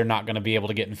think that they're not going to be able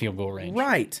to get in field goal range.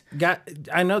 Right.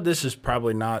 I know this is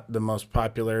probably not the most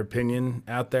popular opinion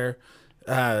out there.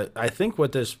 I think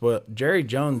Jerry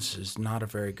Jones is not a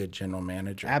very good general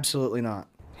manager. Absolutely not.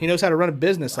 He knows how to run a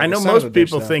business. Like I know a son most of a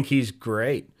people bitch, though. think he's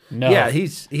great. No. Yeah,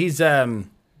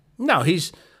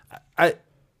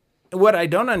 what I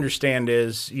don't understand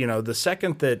is, the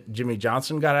second that Jimmy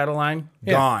Johnson got out of line,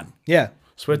 gone. Yeah.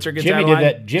 Switzer gets Jimmy out of did line,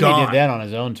 that. Jimmy gone. did that on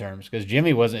his own terms because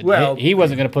Jimmy wasn't. Well- he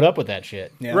wasn't going to put up with that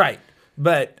shit. Yeah. Right.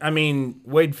 But, I mean,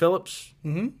 Wade Phillips,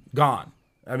 gone.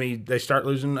 I mean, they start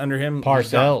losing under him. he's gone.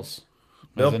 Parcells was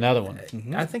Bill- another one.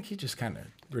 I think he just kind of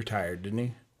retired, didn't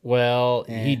he? Well,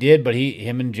 he did, but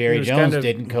him and Jerry was Jones kind of-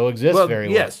 didn't coexist Well, very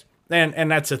well. yes.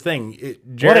 And that's the thing.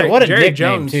 What a Jerry nickname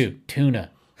Jones, too, Tuna.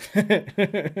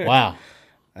 Wow.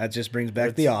 That just brings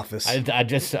back The Office.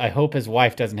 I hope his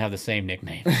wife doesn't have the same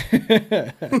nickname.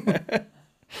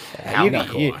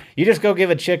 You just go give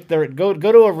a chick go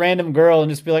to a random girl and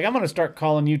just be like, I'm going to start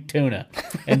calling you Tuna,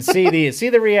 and see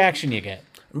the reaction you get.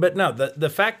 But no, the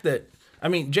fact that, I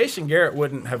mean, Jason Garrett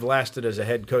wouldn't have lasted as a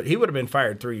head coach. He would have been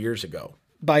fired 3 years ago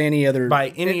by any other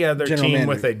team general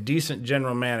with manager. a decent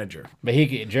general manager. But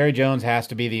Jerry Jones has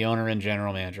to be the owner and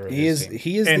general manager of He his is. team.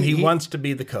 He is. And the, he wants to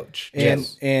be the coach. And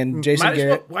Yes. and Jason Might as well,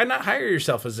 Garrett. why not hire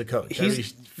yourself as the coach? I mean,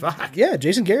 fuck. Yeah,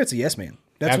 Jason Garrett's a yes man.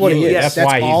 That's what he Absolutely. is. That's That's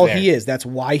why he's all there. he is. That's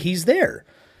why he's there.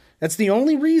 That's the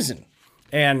only reason.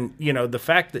 And, the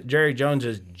fact that Jerry Jones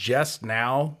is just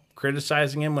now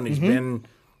criticizing him when he's been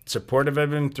supportive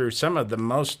of him through some of the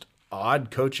most odd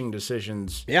coaching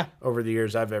decisions over the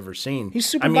years I've ever seen. He's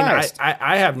super I mean, biased.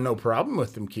 I have no problem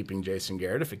with him keeping Jason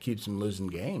Garrett if it keeps him losing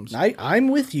games. I'm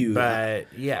with you. But,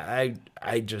 yeah,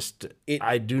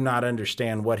 I do not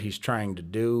understand what he's trying to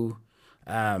do.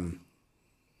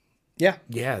 yeah.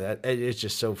 Yeah, it's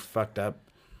just so fucked up.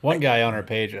 One guy on our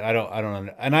page, I don't,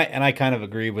 and I kind of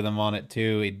agree with him on it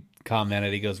too. He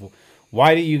commented, he goes,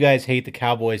 "Why do you guys hate the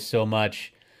Cowboys so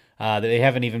much? That they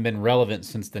haven't even been relevant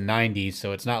since the '90s.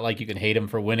 So it's not like you can hate them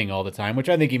for winning all the time." Which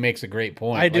I think he makes a great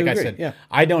point. I do like agree, I said, yeah.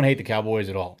 I don't hate the Cowboys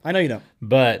at all, I know you don't.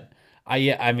 but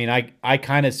I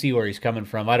kind of see where he's coming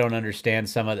from. I don't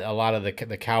understand a lot of the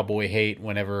Cowboy hate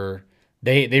whenever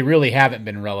they really haven't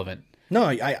been relevant. No,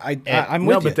 I'm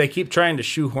No, with you. but they keep trying to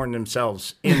shoehorn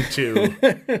themselves into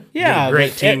Yeah, the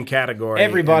great but team category.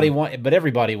 Everybody and-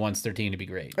 everybody wants their team to be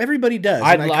great. Everybody does.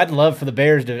 and I'd love for the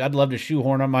Bears to. I'd love to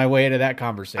shoehorn on my way to that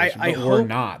conversation, I but we're hope-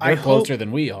 not. I They're hope- closer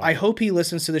than we are. I hope he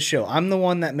listens to the show. I'm the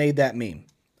one that made that meme.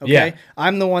 Okay, Yeah.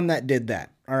 I'm the one that did that.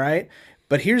 All right,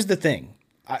 but here's the thing.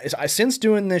 Since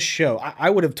doing this show, I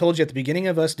would have told you at the beginning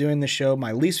of us doing this show,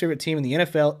 my least favorite team in the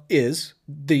NFL is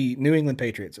the New England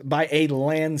Patriots by a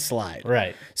landslide.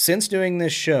 Right. Since doing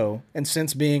this show and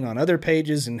since being on other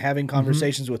pages and having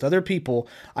conversations with other people,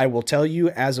 I will tell you,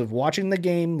 as of watching the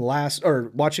game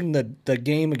watching the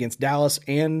game against Dallas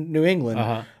and New England,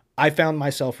 I found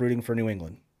myself rooting for New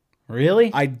England.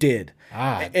 Really? I did.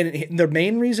 And the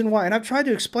main reason why, and I've tried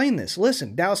to explain this.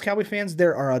 Listen, Dallas Cowboy fans,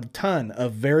 there are a ton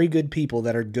of very good people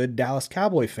that are good Dallas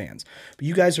Cowboy fans. But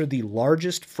you guys are the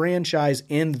largest franchise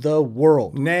in the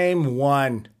world. Name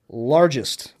one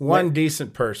Largest.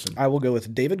 decent person. I will go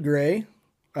with David Gray.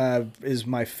 Is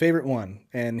my favorite one,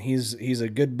 and he's a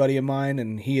good buddy of mine,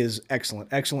 and he is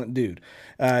excellent dude.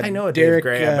 I know a Dave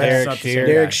Gray. I bet it's not the same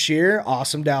Derek guy. Shear,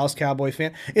 awesome Dallas Cowboy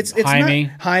fan. It's Jaime.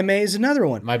 not Jaime is another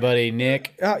one. My buddy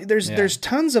Nick. There's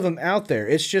tons of them out there.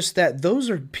 It's just that those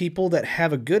are people that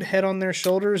have a good head on their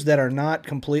shoulders that are not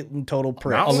complete and total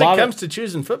pricks. Not when lot it of- comes to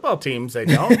choosing football teams, they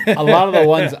don't. A lot of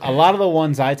the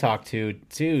ones I talk to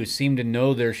too seem to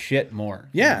know their shit more.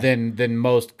 Yeah. Than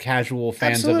most casual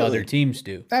fans Absolutely. of other teams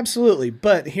do. Absolutely,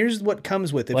 but here's what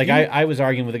comes with it. Like I was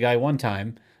arguing with a guy one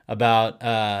time about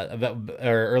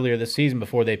earlier this season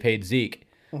before they paid Zeke.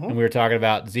 And we were talking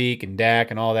about Zeke and Dak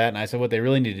and all that. And I said, what they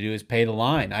really need to do is pay the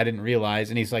line. I didn't realize.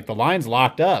 And he's like, the line's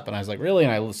locked up. And I was like, really?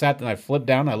 And I sat and I flipped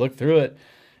down and I looked through it.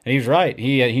 And he was right.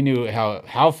 He knew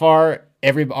how far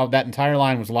that entire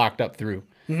line was locked up through.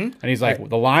 And he's like,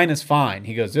 the line is fine.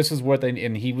 He goes, this is what they,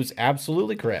 and he was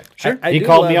absolutely correct. Sure. I He do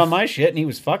called me love- on my shit and he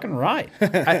was fucking right.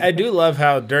 I do love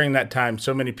how during that time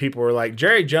so many people were like,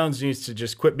 Jerry Jones needs to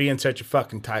just quit being such a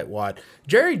fucking tightwad.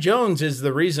 Jerry Jones is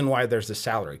the reason why there's a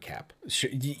salary cap.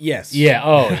 Yes. Yeah.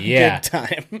 Oh, yeah. Big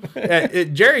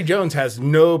time. Jerry Jones has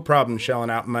no problem shelling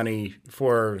out money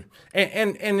for,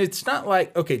 and it's not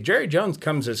like, okay, Jerry Jones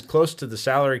comes as close to the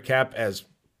salary cap as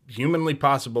humanly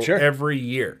possible every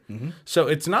year. So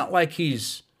it's not like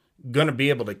he's going to be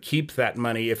able to keep that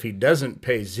money if he doesn't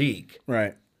pay Zeke.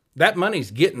 Right. That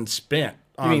money's getting spent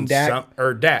on mean Dak?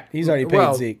 Dak. He's already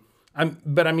paid Zeke.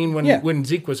 But I mean when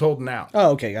Zeke was holding out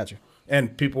Oh, okay, gotcha.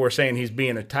 and people were saying he's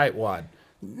being a tightwad.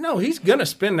 No, he's going to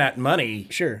spend that money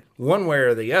Sure. one way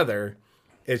or the other.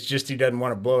 It's just he doesn't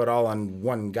want to blow it all on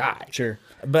one guy. Sure.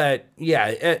 But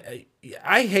yeah,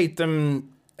 I hate them,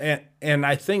 and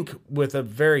I think with a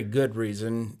very good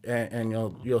reason, and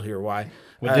you'll hear why.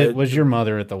 Was your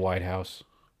mother at the White House?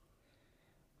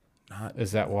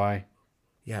 Is that why?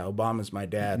 Yeah, Obama's my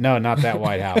dad. No, not that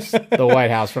White House. The White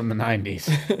House from the 90s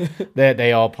that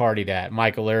they all partied at.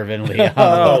 Michael Irvin,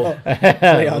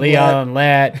 Leon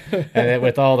Lett, and then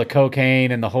with all the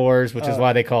cocaine and the whores, which is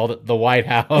why they called it the White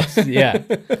House. Yeah.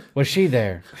 Was she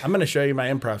there? I'm going to show you my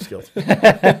improv skills.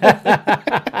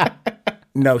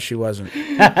 No, she wasn't.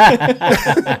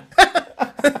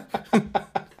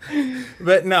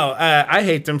 But no, I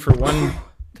hate them for one.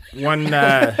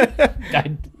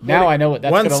 Now I know what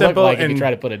that's one going to look simple like if you and- try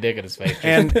to put a dick in his face.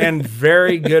 and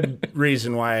very good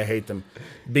reason why I hate them.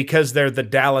 Because they're the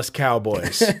Dallas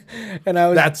Cowboys. And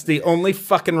That's the only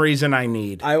fucking reason I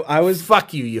need. I was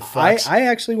Fuck you, you fucks. I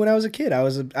actually, when I was a kid,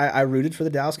 I rooted for the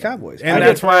Dallas Cowboys. and I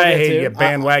that's did- why I that hate too. you,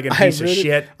 bandwagon I piece of rooted-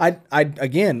 shit.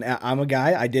 I'm a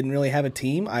guy. I didn't really have a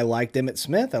team. I liked Emmitt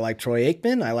Smith. I liked Troy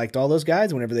Aikman. I liked all those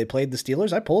guys. Whenever they played the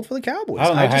Steelers, I pulled for the Cowboys. I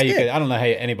don't know just did. I don't know how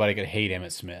anybody could hate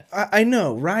Emmitt Smith. I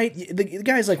know, right? The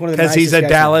guy's like one of the Because he's nicest a guys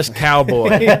Dallas Cowboy.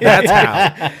 That's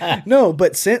how. No,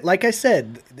 but like I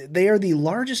said, they are the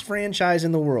largest franchise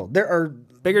in the world.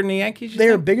 Bigger than the Yankees? you They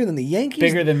are think? bigger than the Yankees.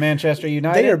 Bigger than Manchester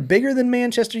United? They are bigger than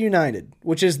Manchester United,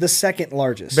 which is the second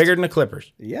largest. Bigger than the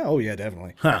Clippers. Yeah. Oh yeah,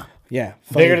 definitely. Huh. Yeah.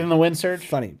 Funny. Bigger than the wind surge?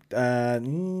 Funny. Yeah.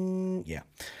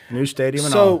 New stadium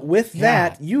and So all. with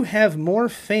that, you have more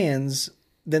fans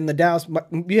than the Dallas.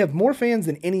 You have more fans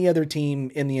than any other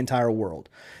team in the entire world,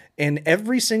 and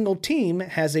every single team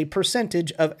has a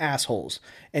percentage of assholes.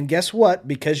 And guess what?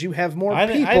 Because you have more I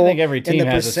people, think every team and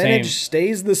the has the percentage same-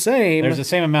 stays the same. There's the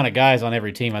same amount of guys on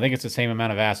every team. I think it's the same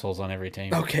amount of assholes on every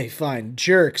team. Okay, fine.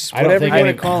 Jerks, I don't whatever think you want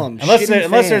any- to call them. Unless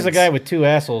there's a guy with two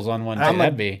assholes on one team. I'm a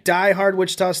That'd be. diehard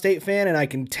Wichita State fan, and I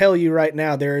can tell you right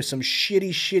now, there are some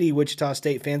shitty Wichita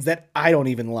State fans that I don't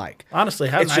even like. Honestly,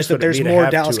 how It's nice just that would it there's be to more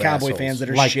have Dallas two Cowboy assholes? fans that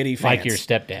are Like, shitty fans. like your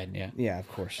stepdad, yeah. Yeah, of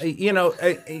course. You know,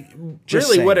 Just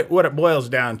really what saying. it boils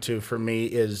down to for me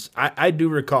is I do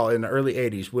recall in the early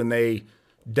 80s when they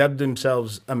dubbed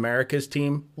themselves America's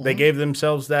team, they gave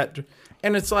themselves that,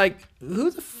 and it's like,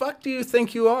 who the fuck do you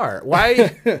think you are?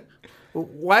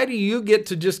 Why do you get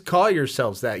to just call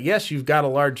yourselves that? Yes, you've got a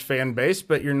large fan base,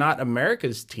 but you're not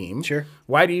America's team. Sure.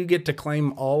 Why do you get to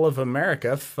claim all of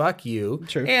America? Fuck you.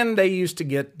 Sure. And they used to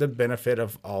get the benefit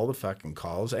of all the fucking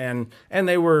calls, and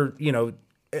they were, you know,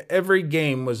 every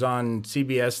game was on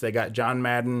CBS. They got John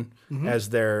Madden as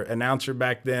their announcer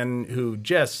back then, who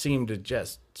just seemed to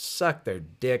just suck their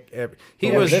dick. He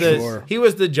Yeah, was sure. he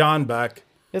was the John Buck.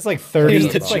 It's like 30. Here's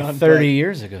the It's like John 30 Buck.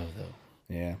 years ago, though.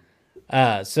 Yeah.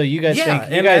 So you guys Yeah,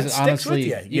 think you and guys that sticks with honestly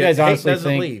you. you Your guys hate honestly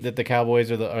doesn't think leave. that the Cowboys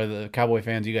are the Cowboy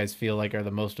fans you guys feel like are the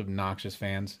most obnoxious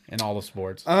fans in all the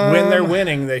sports? When they're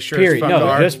winning, they sure as period. fuck No,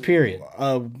 are. just period.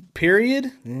 Period.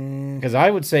 Because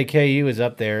I would say KU is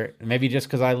up there. Maybe just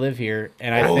because I live here,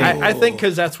 and I think I think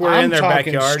because that's where I'm in their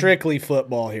talking backyard. strictly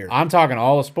football here. I'm talking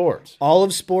all the sports. All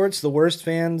of sports, the worst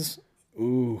fans.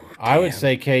 Ooh. I would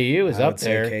say KU is up would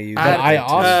say there. KU 's But up I there,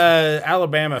 too. also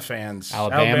Alabama fans,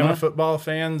 Alabama? football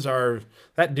fans are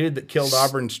that dude that killed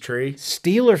Auburn's tree.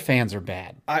 Steeler fans are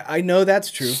bad. I know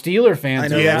that's true. Steeler fans I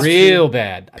know are that's real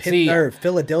bad. See,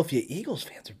 Philadelphia Eagles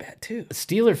fans are bad too.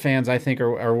 Steeler fans I think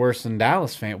are worse than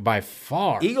Dallas fans by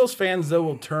far. Eagles fans though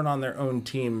will turn on their own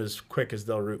team as quick as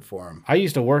they'll root for them. I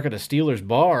used to work at a Steelers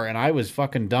bar, and I was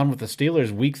fucking done with the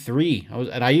Steelers week 3.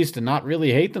 I used to not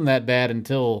really hate them that bad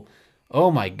until, oh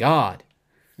my god,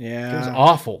 it was Yeah.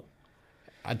 awful.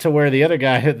 To where the other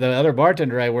guy, the other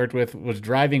bartender I worked with, was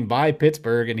driving by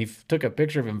Pittsburgh, and he took a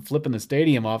picture of him flipping the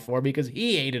stadium off for because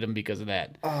he hated him because of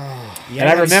that. and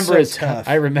I that's remember so his, tough.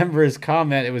 I remember his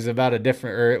comment. It was about a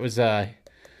different, or it was like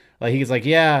he's like,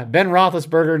 yeah, Ben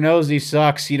Roethlisberger knows he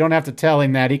sucks. You don't have to tell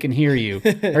him that. He can hear you,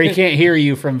 or he can't hear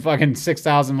you from fucking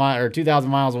 6,000 miles or 2,000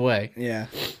 miles away. Yeah.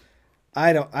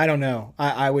 I don't know.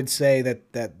 I would say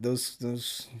that those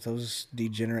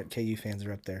degenerate KU fans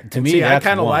are up there. To me, See, I that's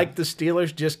kind of one. like the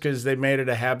Steelers just because they made it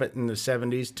a habit in the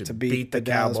 70s to beat the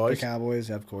Dallas Cowboys. Cowboys,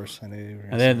 of course. I knew you were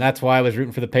gonna And then that's why I was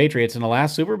rooting for the Patriots in the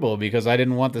last Super Bowl, because I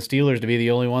didn't want the Steelers to be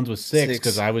the only ones with 6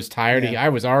 because I was tired. Yeah. I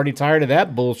was already tired of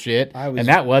that bullshit, I was- and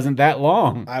that wasn't that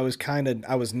long. I was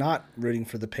not rooting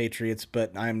for the Patriots,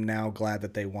 but I'm now glad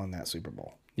that they won that Super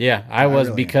Bowl. Yeah, I was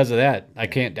really because of that. I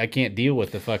can't deal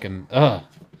with the fucking ugh.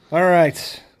 All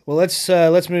right. Well,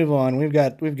 let's move on. We've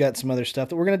got some other stuff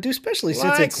that we're gonna do, especially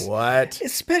since Like it's what?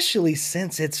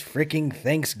 freaking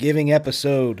Thanksgiving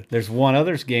episode. There's one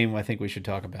other game I think we should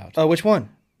talk about. Oh, which one?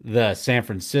 The San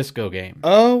Francisco game.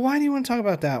 Oh, why do you want to talk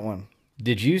about that one?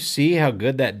 Did you see how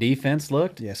good that defense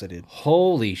looked? Yes, I did.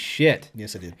 Holy shit.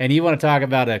 Yes, I did. And you want to talk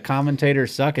about a commentator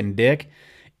sucking dick?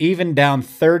 Even down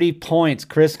 30 points,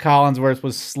 Chris Collinsworth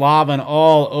was slobbing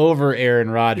all over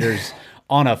Aaron Rodgers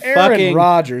on a Aaron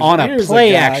Rodgers, on a here's a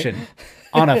play guy. action.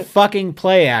 on a fucking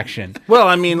play action. Well,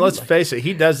 I mean, let's face it.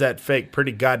 He does that fake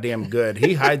pretty goddamn good.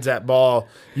 He hides that ball.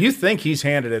 You think he's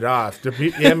handed it off.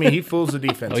 I mean, he fools the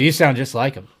defense. Oh, you sound just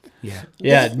like him. Yeah.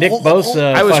 Yeah, Nick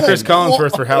Bosa. I was fucking- Chris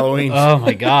Collinsworth for Halloween. Oh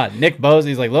my God, Nick Bosa.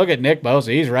 He's like, look at Nick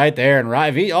Bosa. He's right there, and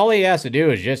all he has to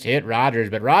do is just hit Rodgers.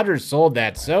 But Rodgers sold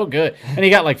that so good, and he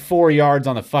got like 4 yards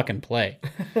on the fucking play,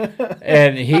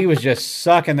 and he was just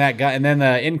sucking that guy. And then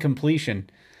the incompletion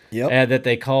that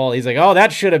they call, he's like, oh,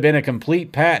 that should have been a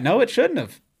complete pass. No, it shouldn't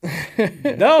have.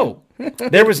 No,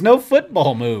 there was no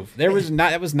football move. There was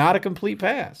not. It was not a complete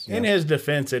pass. In his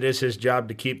defense, it is his job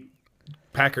to keep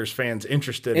Packers fans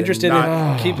interested in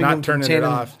not, keeping not them turning turning it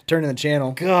off. turning the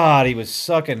channel. God, he was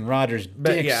sucking Rodgers'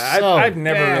 But dick yeah, so I've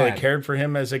never really bad. cared for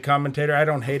him as a commentator. I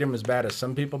don't hate him as bad as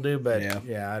some people do, but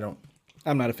yeah I don't.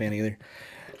 I'm not a fan either.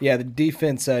 Yeah, the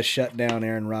defense shut down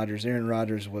Aaron Rodgers. Aaron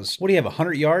Rodgers was What do you have,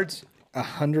 100 yards?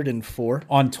 104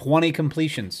 On 20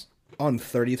 completions. on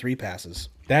 33 passes.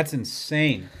 That's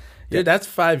insane. Dude, that's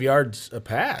 5 yards a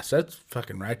pass. That's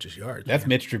fucking righteous yards. That's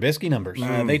Mitch Trubisky numbers.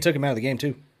 They took him out of the game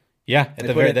too. Yeah, at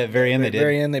the very end they At the did.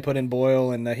 very end, they put in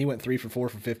Boyle, and he went 3 for 4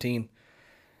 for 15.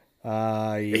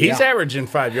 He's averaging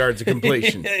 5 yards of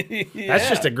completion. That's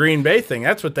just a Green Bay thing.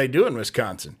 That's what they do in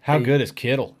Wisconsin. How good is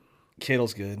Kittle?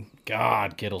 Kittle's good.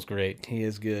 God, Kittle's great. He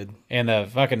is good. And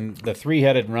the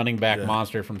three-headed running back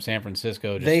monster from San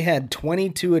Francisco. They had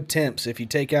 22 attempts. If you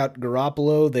take out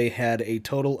Garoppolo, they had a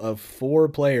total of 4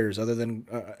 players other than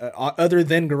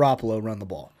Garoppolo run the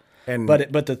ball. And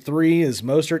But the 3 is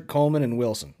Mostert, Coleman, and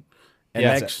Wilson. and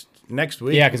Yeah. next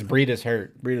week, Yeah, because Breida's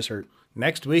hurt. Breda's hurt.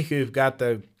 next week we've got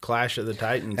the Clash of the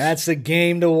Titans. That's the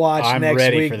game to watch I'm next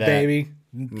ready week, for that. baby.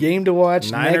 Game to watch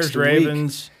Niners next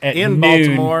Ravens At in noon.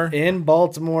 Baltimore. week in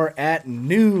Baltimore at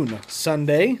noon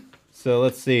Sunday. So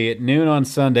let's see. At noon on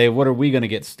Sunday, what are we going to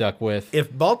get stuck with?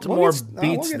 If Baltimore we'll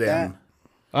beats get them,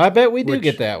 I bet we do Which-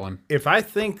 get that one. if I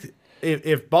think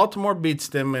if Baltimore beats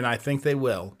them, and I think they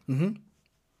will,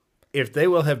 if they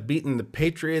will have beaten the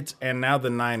Patriots and now the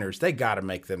Niners, they got to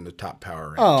make them the top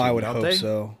power. Oh, team, I would don't hope they?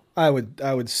 so. I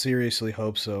would seriously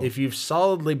hope so. If you've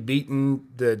solidly beaten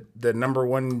the number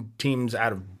one teams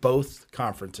out of both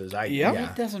conferences,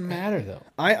 It doesn't matter, though.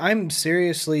 I'm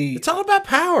seriously. it's all about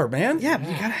power, man. Yeah,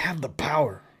 you gotta have the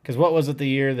power. Because what was it the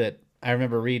year that I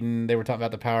remember reading? They were talking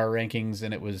about the power rankings,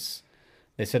 and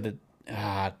they said that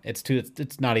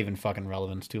it's not even fucking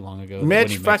relevant. It's too long ago. It Mitch,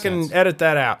 wouldn't even make fucking sense. edit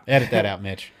that out. Edit that out,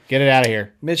 Mitch. Get it out of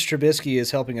here. Mitch Trubisky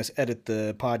is helping us edit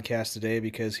the podcast today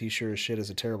because he sure as shit is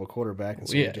a terrible quarterback, and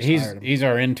so we Yeah, just he's hired him. he's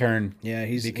our intern. Yeah,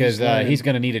 he's because he's learning.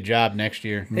 going to need a job next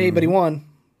year. Hey, but he won.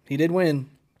 He did win,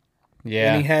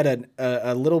 Yeah, and he had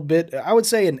a little bit. I would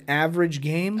say an average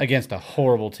game against a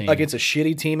horrible team. against a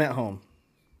shitty team at home.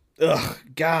 Ugh,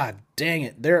 God dang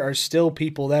it! There are still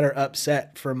people that are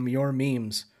upset from your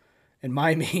memes and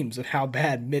my memes of how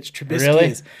bad Mitch Trubisky Really?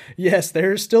 is. Yes,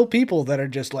 there are still people that are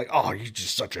just like, "Oh, you're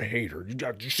just such a hater.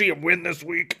 Did you see him win this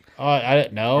week?" Oh, I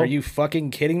didn't know. Are you fucking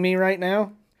kidding me right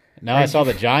now? No, I saw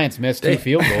the Giants miss 2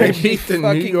 field They goals. beat the New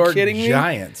fucking York kidding me?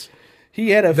 Giants.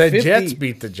 He had a The 50, Jets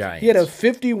beat the Giants. He had a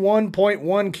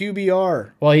 51.1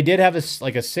 QBR. Well, he did have a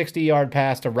 60-yard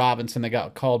pass to Robinson that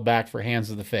got called back for hands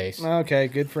to the face. Okay,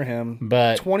 good for him.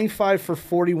 But 25 for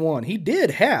 41. He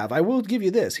did have, I will give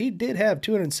you this, he did have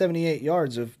 278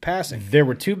 yards of passing. there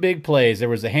were 2 big plays. There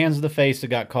was the hands to the face that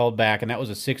got called back, and that was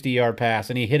a 60-yard pass,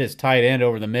 and he hit his tight end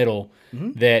over the middle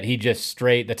that he just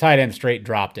the tight end straight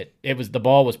dropped it. The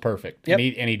ball was perfect, Yep.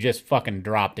 and he just fucking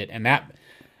dropped it. And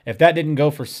if that didn't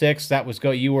go for 6,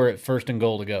 you were at 1st and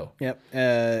goal to go. Yep.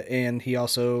 And he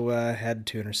also had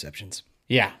 2 interceptions.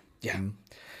 Yeah. Yeah.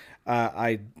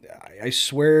 I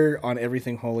swear on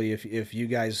everything holy, if you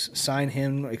guys sign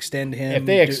him, extend him,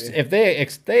 If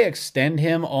they extend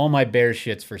him, all my bear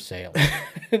shit's for sale.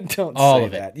 don't all say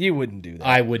of it. that. You wouldn't do that.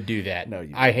 I would do that. No,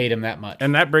 you I hate him that much.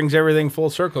 And that brings everything full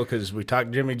circle because we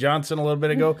talked Jimmy Johnson a little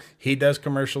bit ago. He does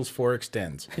commercials for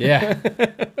Extends. Yeah.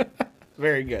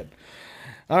 Very good.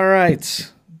 All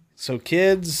right. So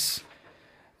kids,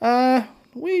 we're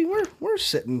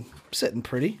sitting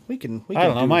pretty. We can I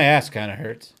don't know. My ass kind of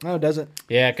hurts. Oh, does it?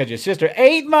 Yeah, because your sister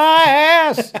ate my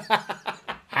ass.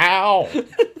 Ow.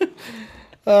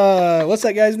 What's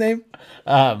that guy's name?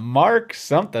 Mark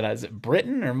something. Is it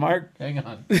Britain or Mark? Hang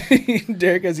on.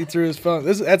 Derek, as he threw his phone.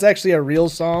 That's actually a real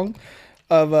song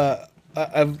of a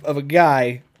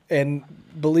guy, and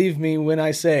believe me when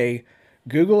I say,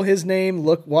 Google his name,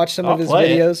 watch some I'll of his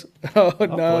play it. videos. Oh no,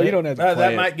 play you it. don't have to play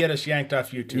That it. might get us yanked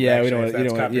off YouTube. Yeah, we actually, don't. if You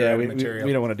that's don't. Yeah, copyrighted we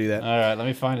material. don't want to do that. All right, let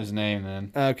me find his name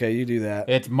then. Okay, you do that.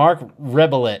 It's Mark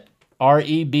Rebelit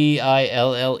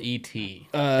Rebbillet.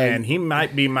 And he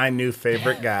might be my new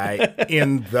favorite guy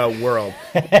in the world.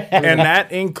 And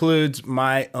that includes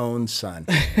my own son.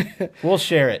 We'll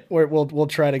share it. We'll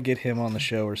try to get him on the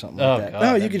show or something Oh, like that. God, No,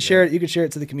 you that'd can be share it. You can share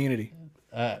it to the community.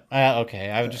 Okay,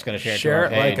 I was just going to share it. Share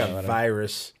to it our like page. a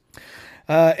virus.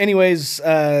 Anyways,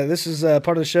 this is part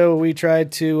of the show where we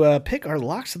tried to pick our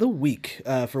locks of the week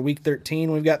for week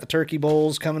 13. We've got the Turkey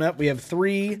Bowls coming up. We have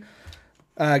 3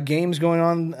 games going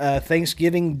on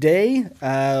Thanksgiving Day.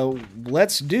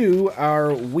 Let's do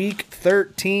our week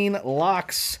 13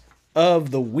 locks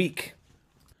of the week.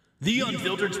 The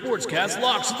Unfiltered Sportscast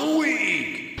Locks of the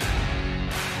Week.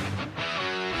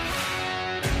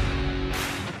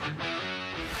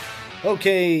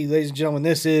 Okay, ladies and gentlemen,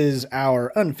 this is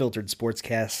our Unfiltered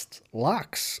Sportscast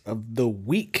locks of the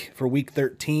week for week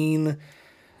 13.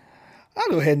 I'll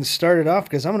go ahead and start it off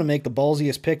because I'm going to make the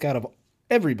ballsiest pick out of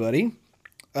everybody.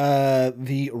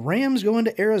 The Rams go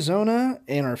into Arizona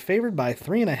and are favored by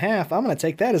 3.5. I'm going to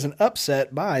take that as an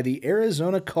upset by the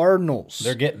Arizona Cardinals.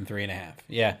 They're getting 3.5.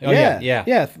 Yeah. Oh,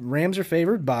 yeah. Rams are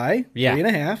favored by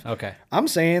 3.5. Okay. I'm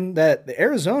saying that the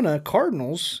Arizona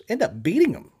Cardinals end up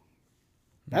beating them.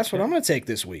 That's what I'm going to take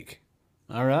this week.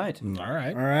 All right. All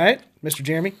right. All right, Mr.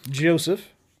 Jeremy Joseph.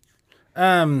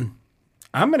 I'm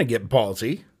going to get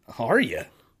ballsy. How are you?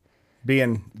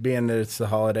 Being that it's the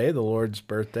holiday, the Lord's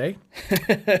birthday.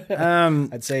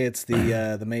 I'd say it's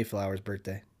the Mayflower's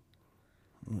birthday.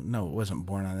 No, it wasn't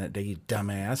born on that day, you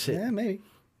dumbass. Yeah, maybe.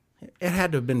 It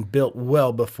had to have been built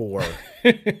well before.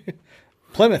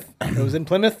 Plymouth. It was in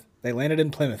Plymouth. They landed in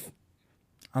Plymouth.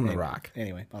 On the rock.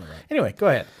 Anyway, on the rock. Anyway, go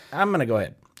ahead. I'm going to go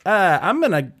ahead. I'm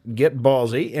going to get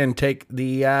ballsy and take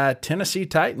the Tennessee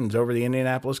Titans over the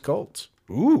Indianapolis Colts.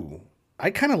 Ooh, I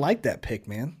kind of like that pick,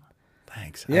 man.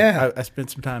 Thanks. Yeah. I spent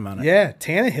some time on it. Yeah,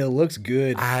 Tannehill looks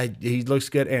good. He looks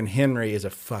good, and Henry is a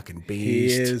fucking He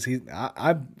beast. is. They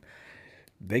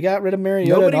got rid of Mariota,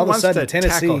 Nobody and all of a wants sudden to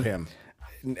Tennessee. tackle him.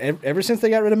 Ever since they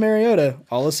got rid of Mariota,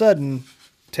 all of a sudden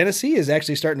Tennessee is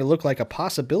actually starting to look like a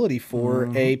possibility for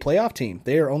a playoff team.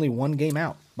 They are only 1 game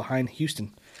out behind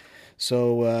Houston.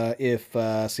 So if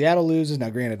Seattle loses, now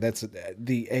granted that's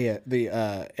the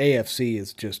AFC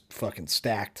is just fucking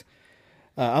stacked.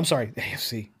 I'm sorry,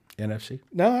 AFC. NFC?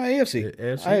 No, AFC.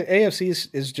 AFC? AFC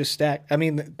is just stacked. I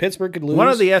mean, Pittsburgh could lose. One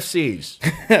of the FCs.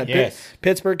 Yes.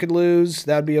 Pittsburgh could lose.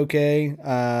 That would be okay.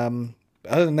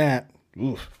 Other than that,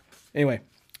 oof. Anyway,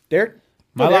 Derek,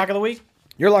 My lock of the week?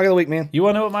 your lock of the week, man. You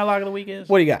want to know what my lock of the week is?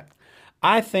 What do you got?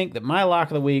 I think that my lock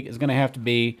of the week is going to have to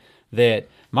be that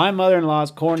my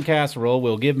mother-in-law's corn casserole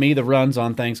will give me the runs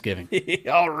on Thanksgiving.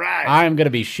 All right. I'm going to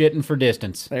be shitting for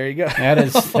distance. There you go. That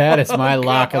is my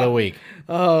lock of the week.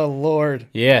 Oh, Lord.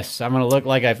 Yes, I'm going to look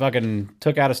like I fucking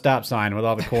took out a stop sign with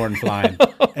all the corn flying.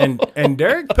 and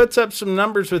Derek puts up some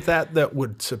numbers with that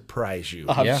would surprise you.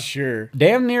 I'm Yeah. sure.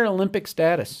 Damn near Olympic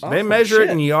status. They measure it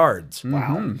shit. in yards.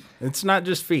 Wow. It's not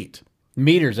just feet.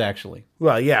 Meters, actually.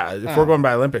 Well, yeah, if we're going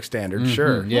by Olympic standards,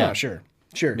 sure. Yeah. Yeah, sure.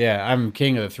 Sure. Yeah, I'm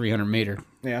king of the 300 meter.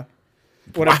 Yeah.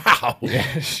 Wow.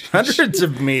 Hundreds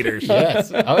of meters.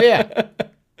 Yes. Oh, yeah.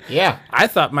 Yeah. I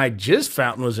thought my jizz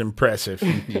fountain was impressive.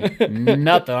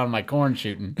 Nothing on my corn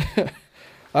shooting.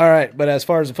 All right. But as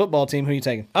far as the football team, who are you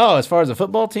taking? Oh, as far as the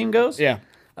football team goes? Yeah.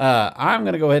 I'm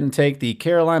going to go ahead and take the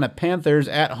Carolina Panthers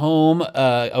at home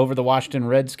over the Washington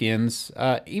Redskins,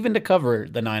 even to cover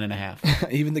the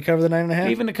 9.5. Even to cover the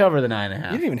 9.5? Even to cover the You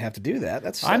 9.5. didn't even have to do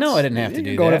that. I know I didn't have to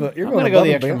you're do going that. above- You're I'm going gonna go above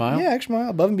the and extra beyond. mile. Yeah, extra mile.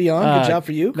 Above and beyond. Good job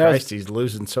for you. Christ, he's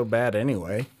losing so bad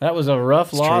anyway. That was a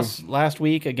rough loss last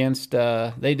week against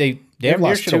they damn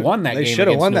near should have won that game. They should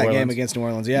have won that against New game Orleans. against New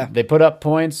Orleans. Yeah. They put up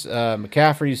points.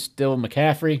 McCaffrey's still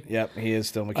McCaffrey. Yep. He is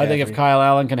still McCaffrey. I think if Kyle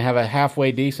Allen can have a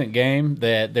halfway decent game,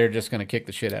 that they're just going to kick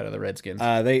the shit out of the Redskins.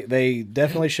 They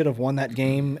definitely should have won that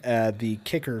game. The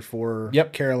kicker for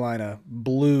Carolina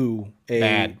blew a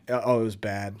Bad. it was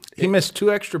bad. He missed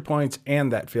 2 extra points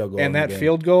and that field goal. And in the that game.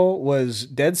 field goal was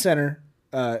dead center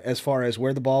as far as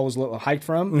where the ball was hiked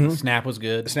from. Snap was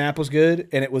good. Snap was good,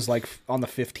 and it was like on the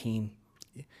 15.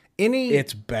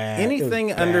 It's bad. Anything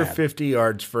It was under bad. 50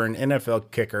 yards for an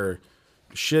NFL kicker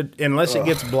should, unless it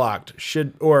gets blocked,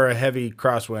 or a heavy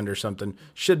crosswind or something,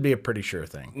 should be a pretty sure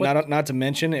thing. Not to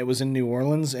mention, it was in New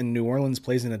Orleans, and New Orleans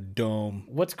plays in a dome.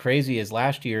 What's crazy is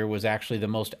last year was actually the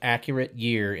most accurate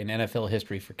year in NFL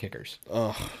history for kickers.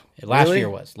 Last Really?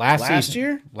 year was. Last Last season.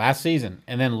 year? Last season.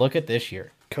 And then look at this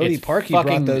year. Cody It's Parkey fucking-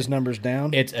 brought those numbers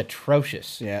down. It's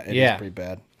atrocious. Yeah, it is pretty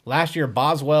bad. Last year,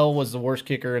 Boswell was the worst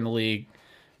kicker in the league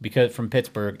because from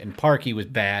Pittsburgh, and Parkey was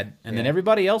bad, and then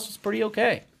everybody else was pretty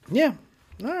okay. Yeah.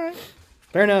 All right.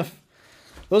 Fair enough.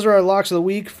 those are our locks of the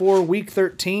week for week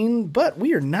 13, but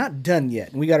we are not done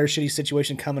yet. We got our shitty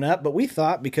situation coming up, but we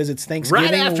thought because it's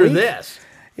Thanksgiving Right after week, this.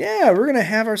 yeah, we're going to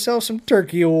have ourselves some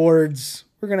turkey awards.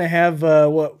 We're going to have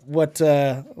let's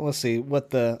see, what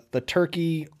the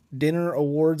turkey dinner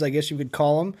awards, I guess you could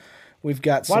call them. We've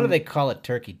got some, Why do they call it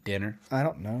turkey dinner? I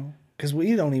don't know. Because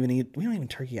we don't even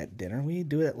turkey at dinner. We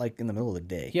do it like in the middle of the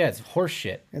day. Yeah, it's horse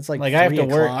shit. It's like I have 3 to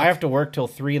work. o'clock. I have to work till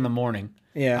 3 a.m.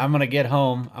 Yeah. I'm gonna get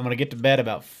home. I'm gonna get to bed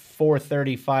about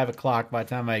 4:30, 5 o'clock by the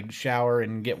time I shower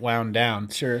and get wound down.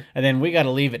 Sure. And then we got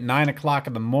to leave at 9 o'clock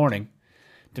in the morning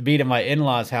to be to my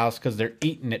in-laws' house because they're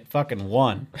eating at fucking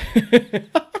 1.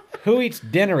 Who eats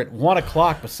dinner at 1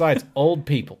 o'clock besides old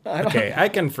people? Okay, I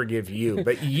can forgive you,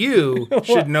 but you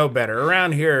should know better.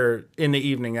 Around here in the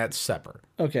evening, that's supper.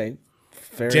 Okay.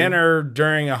 Fair. Dinner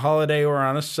during a holiday or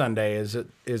on a Sunday is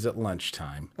at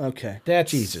lunchtime. Okay. That's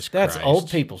Jesus That's Christ. old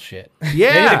people shit.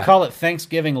 Yeah. They need to call it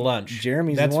Thanksgiving lunch.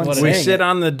 Jeremy's That's the one what it We saying is. sit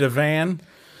on the divan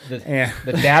The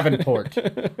Davenport.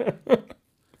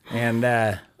 and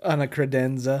on a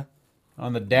credenza.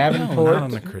 On the no, Davenport not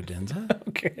on the credenza.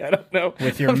 Okay, I don't know.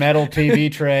 with your metal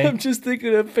TV tray. I'm just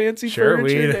thinking of fancy Sure,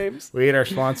 furniture names. we eat our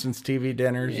Swanson's TV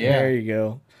dinners. Yeah. There you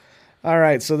go. All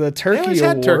right, so the They turkey always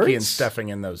awards. had turkey and stuffing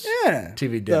in those Yeah.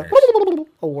 TV The dinners.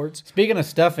 awards. Speaking of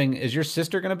stuffing, is your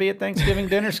sister going to be at Thanksgiving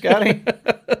dinner, Scotty?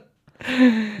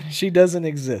 She doesn't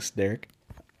exist, Derek.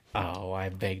 Oh, I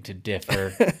beg to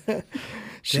differ.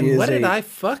 She Then is what did a I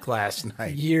fuck last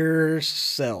night?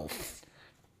 yourself.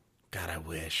 God, I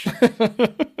wish.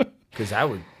 Because I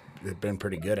would have been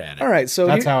pretty good at it. All right, so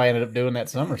That's how I ended up doing that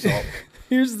somersault.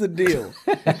 here's the deal.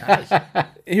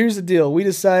 Here's the deal. We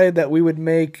decided that we would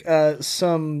make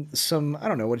some I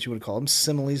don't know what you would call them,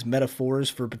 similes, metaphors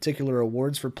for particular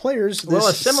awards for players. Well, a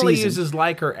this simile season. uses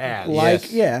like or as.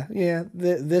 Like, Yes. yeah.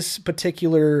 This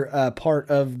particular part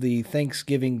of the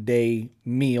Thanksgiving Day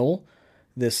meal,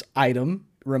 this item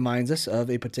reminds us of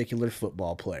a particular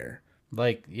football player.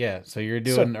 Like, yeah. So you're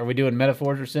doing? Are we doing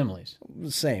metaphors or similes?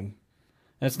 Same.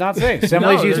 That's not saying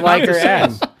similes No, use they're like not or the same.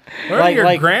 as. Learn your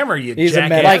like- grammar, you These are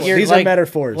jackass. metaphors. These are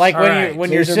metaphors. Like All when right. when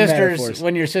These your are sister's metaphors.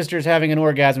 when your sister's having an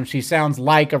orgasm, she sounds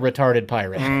like a retarded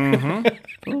pirate.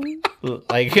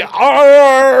 Like,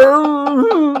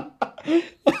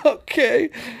 Okay.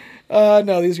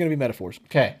 No, these are going to be metaphors.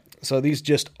 okay, So these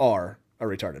just are a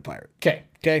retarded pirate. okay.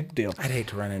 Okay, deal. I'd hate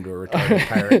to run into a retarded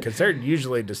pirate because they're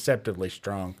usually deceptively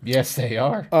strong. Yes, they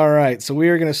are. All right, so we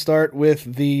are going to start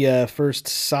with the first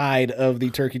side of the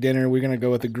turkey dinner. We're going to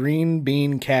go with the green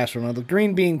bean casserole. Now, the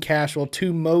green bean casserole,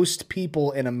 to most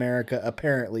people in America,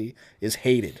 apparently, is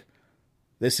hated.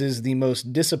 This is the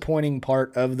most disappointing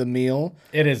part of the meal,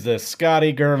 It is the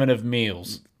Scotty Gurman of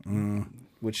meals.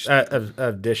 which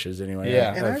Of dishes, anyway.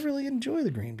 Yeah. and I really enjoy the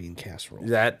green bean casserole.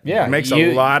 That Yeah, makes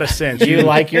you- a lot of sense. You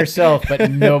like yourself, but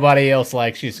nobody else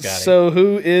likes you, Scotty. So,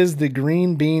 who is the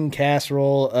green bean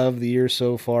casserole of the year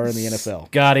so far in the NFL?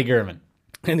 Scotty Gurman.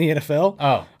 In the NFL,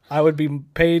 Oh, I would be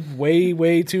paid way,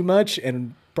 way too much,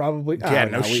 and probably Yeah,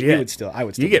 no shit. I would still.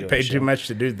 You be get doing paid the too show. much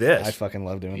to do this. I fucking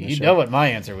love doing this you show. know what my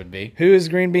answer would be. Who is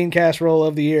green bean casserole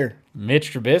of the year?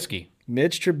 Mitch Trubisky.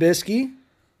 Mitch Trubisky.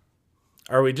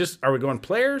 Are we going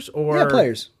players or Yeah,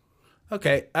 players.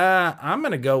 Okay, I'm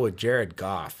gonna go with Jared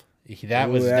Goff. That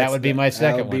Ooh, that would be my that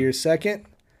second would be one. your second,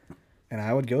 and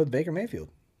I would go with Baker Mayfield.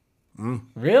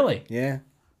 Really? Yeah.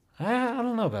 I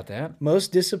don't know about that.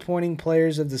 Most disappointing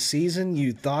players of the season.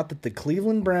 You thought that the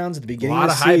Cleveland Browns at the A beginning lot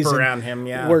of of the hype season around him.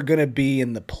 Yeah, were going to be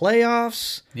in the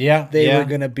playoffs. Yeah, They yeah. were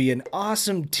going to be an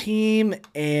awesome team,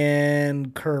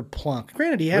 and Kerplunk.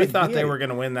 Granted, he had. we thought he they had- were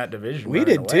gonna win that division. We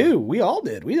running did away. too. We all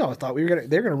did. We all thought they're going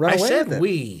to run I away said with it.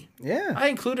 we. Yeah. I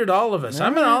included all of us.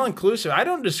 I'm an all-inclusive. I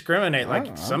don't discriminate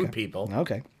like some people.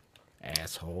 Okay.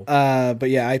 Asshole. But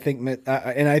yeah, I think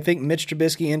and I think Mitch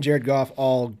Trubisky and Jared Goff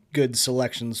all good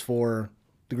selections for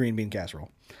the green bean casserole.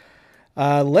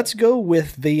 Let's go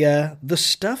with the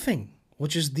stuffing,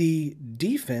 which is the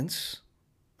defense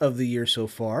of the year so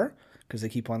far, because they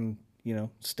keep on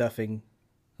stuffing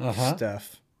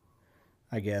stuff.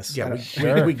 I guess. I yeah,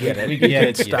 don't- we get it. We You get can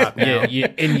it. stop now.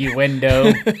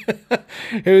 Innuendo.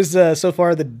 Who's so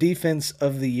far the defense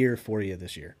of the year for you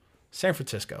this year? San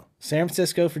Francisco. San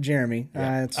Francisco for Jeremy.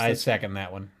 I second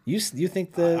that one. You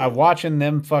think the I'm watching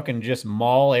them fucking just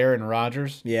maul Aaron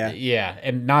Rodgers. Yeah. Yeah.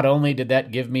 And not only did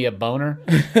that give me a boner,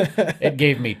 it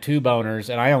gave me 2 boners,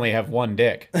 and I only have 1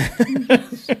 dick.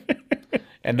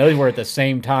 And those were at the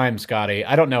same time, Scotty.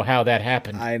 I don't know how that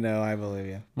happened. I know, I believe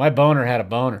you. My boner had a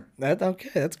boner.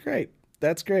 That's great.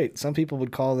 That's great. Some people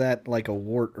would call that like a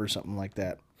wart or something like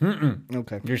that.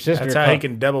 Okay. Your sister. That's how he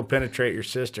can double penetrate your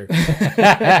sister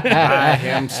by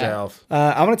himself.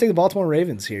 I'm going to take the Baltimore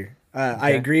Ravens here. I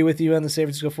agree with you on the San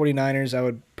Francisco 49ers. I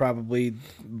would probably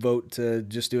vote to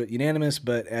just do it unanimous,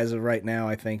 but as of right now,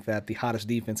 I think that the hottest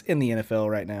defense in the NFL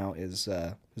right now is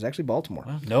actually Baltimore.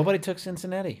 Well, nobody took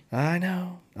Cincinnati. I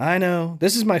know.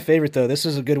 This is my favorite, though. This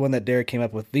is a good one that Derek came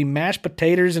up with. The mashed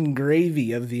potatoes and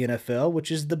gravy of the NFL,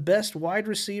 which is the best wide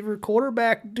receiver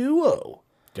quarterback duo.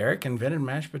 Derek invented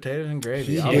mashed potatoes and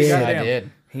gravy. He Oh, did. goddamn. I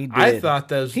did. He did. I thought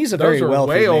He's a those very were wealthy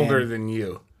way man. older than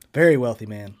you. Very wealthy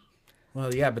man.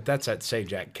 Well, yeah, but that's that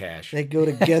Sajak Cash. They go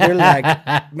together like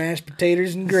mashed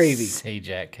potatoes and gravy. Say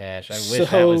Jack Cash. I wish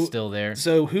that was still there.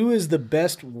 So, who is the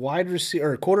best wide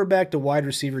receiver or quarterback to wide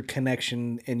receiver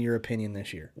connection in your opinion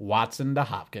this year? Watson to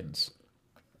Hopkins.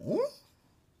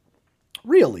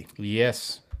 Really?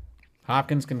 Yes.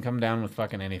 Hopkins can come down with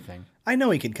fucking anything. I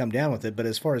know he can come down with it, but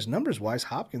as far as numbers wise,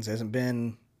 Hopkins hasn't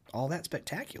been all that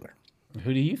spectacular.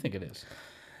 Who do you think it is?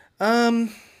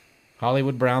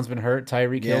 Hollywood Brown's been hurt.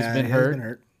 Tyreek Hill's been he has hurt. been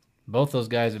hurt. Both those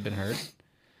guys have been hurt.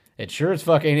 It sure as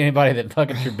fuck ain't anybody that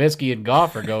fucking Trubisky and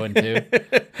Goff are going to.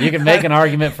 You can make an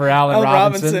argument for Allen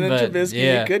Robinson, and but Trubisky,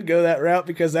 yeah. you could go that route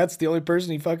because that's the only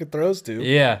person he fucking throws to.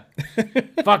 Yeah.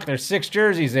 Fuck, there's 6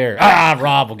 jerseys there.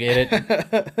 Rob will get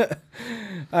it.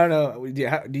 I don't know.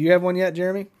 Do you have one yet,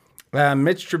 Jeremy?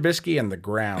 Mitch Trubisky and the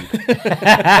ground.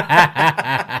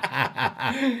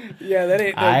 Yeah, that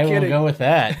ain't no I kidding. will go with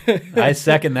that. I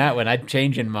second that one. I'd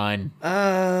change in mine.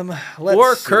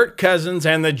 Or Kirk Cousins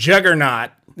and the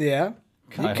juggernaut, Yeah,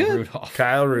 Kyle could. Rudolph.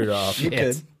 Kyle Rudolph. you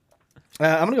could. Shit.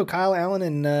 I'm gonna go Kyle Allen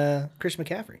and Chris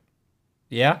McCaffrey.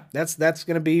 Yeah. That's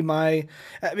gonna be my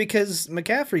because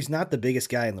McCaffrey's not the biggest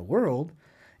guy in the world,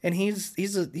 and he's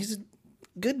a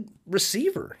good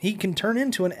receiver. He can turn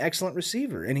into an excellent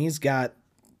receiver, and he's got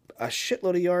a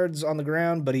shitload of yards on the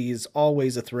ground, but he's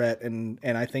always a threat, and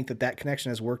I think that connection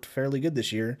has worked fairly good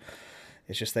this year.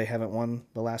 It's just they haven't won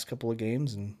the last couple of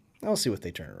games, and I'll see what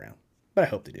they turn around. But I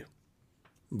hope they do.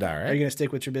 All Are you right. going to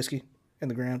stick with Trubisky in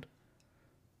the ground?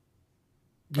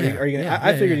 Are Yeah, you gonna,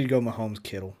 I figured you'd go Mahomes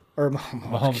Kittle. Or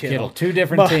Mahomes Kittle. 2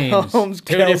 different teams. Mahomes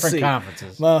 2 Kelsey. different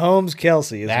conferences. Mahomes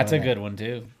Kelsey. That's a good one,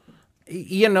 too.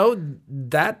 You know,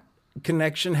 that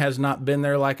connection has not been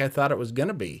there like I thought it was going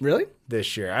to be. Really?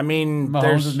 This year. I mean, Mahomes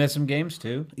there's has missed some games,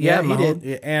 too. Yeah, he Mahomes-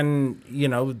 did. And, you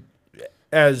know,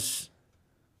 as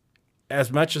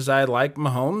much as I like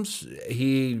Mahomes,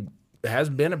 he has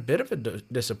been a bit of a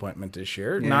disappointment this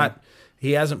year.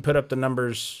 He hasn't put up the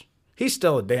numbers. He's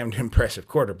still a damned impressive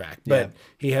quarterback, but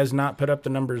he has not put up the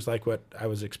numbers like what I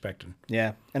was expecting.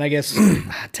 Yeah. And I guess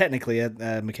technically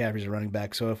McCaffrey's a running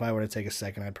back, so if I were to take a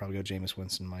second, I'd probably go Jameis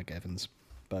Winston, Mike Evans.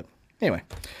 But anyway,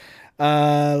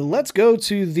 let's go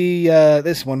to the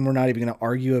this one we're not even going to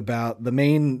argue about. The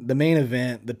main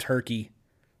event, the turkey.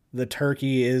 The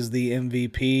turkey is the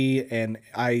MVP, and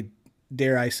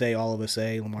dare I say, all of us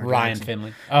say Lamar Ryan Jackson.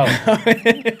 Finley. Oh,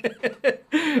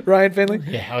 Ryan Finley?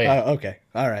 yeah. Oh, yeah. Okay.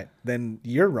 All right. Then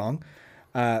you're wrong.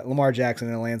 Lamar Jackson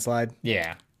in a landslide.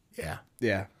 Yeah. Yeah.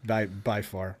 Yeah, by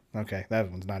far. Okay, that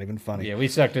one's not even funny. Yeah, we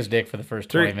sucked his dick for the first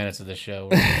 20 minutes of the show.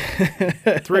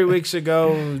 3 weeks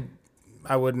ago,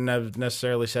 I wouldn't have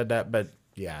necessarily said that, but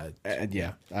yeah.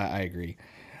 Yeah, I agree.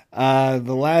 The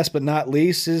last but not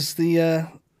least is the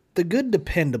good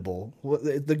dependable,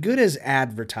 the good as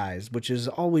advertised, which is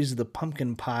always the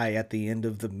pumpkin pie at the end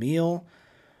of the meal.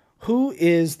 Who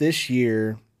is this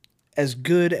year as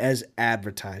good as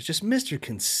advertised? Just Mr.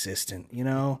 Consistent, you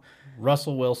know?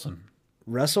 Russell Wilson.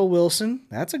 Russell Wilson,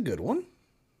 that's a good one.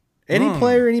 Any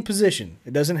player, any position.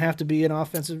 It doesn't have to be an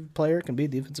offensive player. It can be a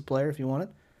defensive player if you want it.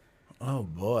 Oh,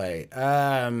 boy.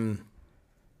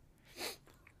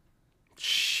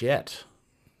 Shit.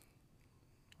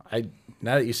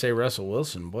 Now that you say Russell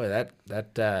Wilson, boy,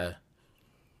 that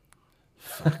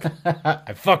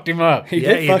I fucked him up. He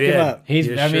Yeah, did you fuck did. him up. He's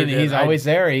You I sure mean, did. he's always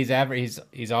there.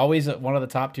 He's always one of the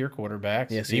top tier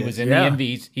quarterbacks. Yes, he he was is. in Yeah. the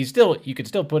MVP. He's still, you could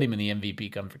still put him in the MVP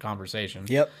conversation.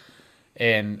 Yep.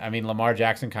 And I mean, Lamar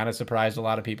Jackson kind of surprised a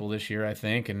lot of people this year, I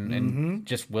think. And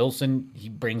just Wilson, he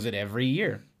brings it every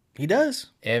year. He does.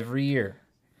 Every year.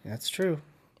 That's true.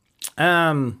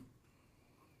 I'm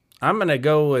gonna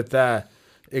go with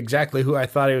exactly who I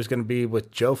thought he was going to be with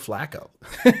Joe Flacco.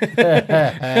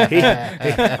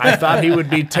 I thought he would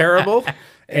be terrible,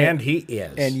 and he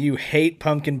is. And you hate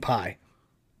pumpkin pie.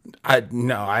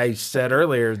 I said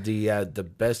earlier the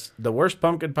worst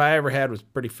pumpkin pie I ever had was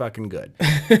pretty fucking good.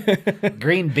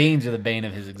 Green beans are the bane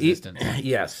of his existence.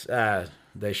 Yes,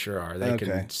 they sure are. They Okay.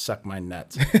 can suck my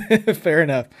nuts. Fair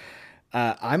enough.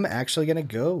 I'm actually going to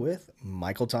go with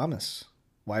Michael Thomas,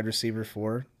 wide receiver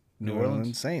for New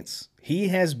Orleans Saints. He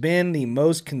has been the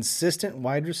most consistent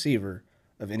wide receiver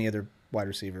of any other wide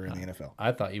receiver in the NFL.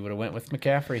 I thought you would have went with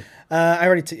McCaffrey. I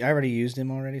already used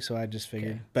him already, so I just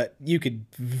figured. Okay. But you could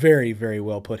very, very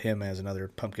well put him as another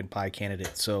pumpkin pie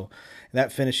candidate. So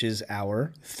that finishes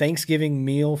our Thanksgiving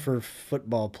meal for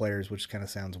football players, which kind of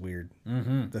sounds weird.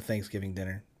 Mm-hmm. The Thanksgiving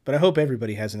dinner. But I hope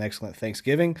everybody has an excellent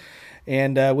Thanksgiving,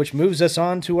 and which moves us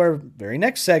on to our very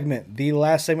next segment, the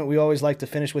last segment. We always like to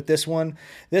finish with this one.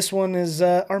 This one is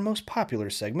our most popular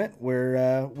segment,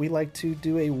 where we like to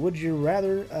do a would you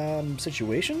rather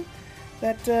situation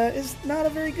that is not a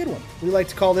very good one. We like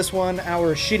to call this one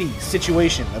our shitty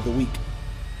situation of the week.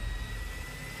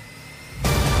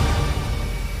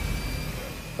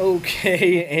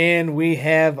 Okay, and we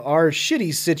have our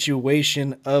shitty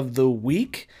situation of the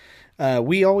week.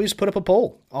 We always put up a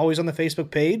poll, always on the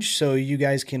Facebook page, so you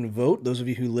guys can vote. Those of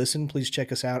you who listen, please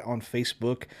check us out on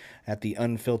Facebook at the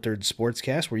Unfiltered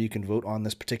Sportscast, where you can vote on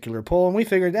this particular poll. And we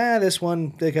figured, this one,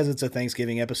 because it's a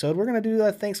Thanksgiving episode, we're going to do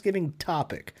a Thanksgiving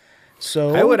topic.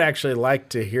 So I would actually like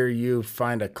to hear you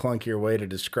find a clunkier way to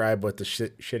describe what the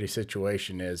shitty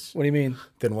situation is. What do you mean?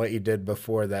 Than what you did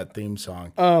before that theme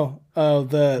song.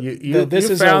 This you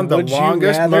is found the would you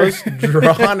longest, rather? most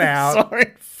drawn out.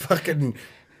 Sorry. Fucking.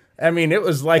 I mean, it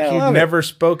was like you'd never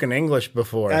spoken English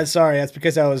before. Sorry, that's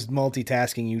because I was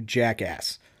multitasking, you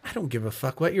jackass. I don't give a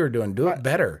fuck what you were doing. Do it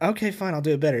better. Okay, fine, I'll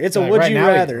do it better. It's a would right you now,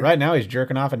 rather. Right now, he's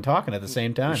jerking off and talking at the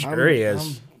same time. Sure he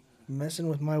is. I'm messing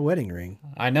with my wedding ring.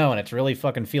 I know, and it's really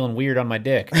fucking feeling weird on my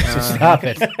dick. So stop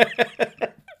it.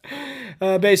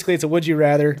 Basically, it's a would you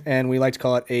rather, and we like to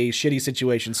call it a shitty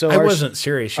situation. So I wasn't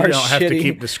serious. You don't have to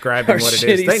keep describing what it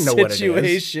is. They know what it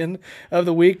is. Situation of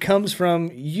the week comes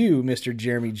from you, Mr.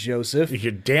 Jeremy Joseph.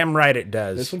 You're damn right it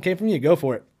does. This one came from you. Go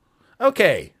for it.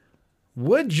 Okay.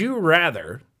 Would you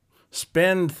rather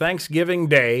spend Thanksgiving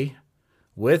Day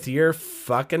with your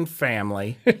fucking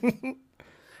family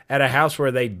at a house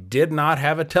where they did not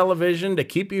have a television to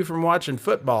keep you from watching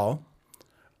football,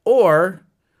 or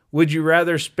would you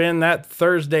rather spend that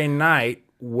Thursday night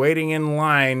waiting in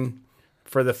line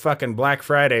for the fucking Black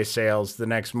Friday sales the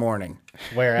next morning?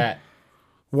 Where at?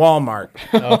 Walmart.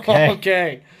 Okay.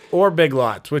 Okay. Or Big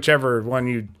Lots, whichever one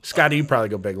you... Scotty, you probably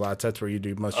go Big Lots. That's where you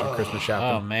do most of your Christmas Oh,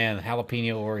 shopping. man.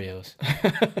 Jalapeno Oreos.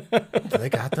 Do they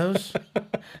got those?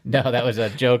 No, that was a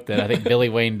joke that I think Billy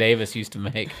Wayne Davis used to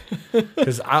make.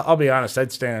 Because I'll be honest,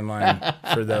 I'd stand in line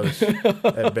for those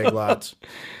at Big Lots.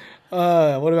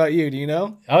 What about you? Do you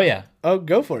know? Oh, yeah. Oh,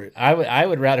 go for it. I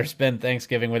would rather spend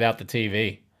Thanksgiving without the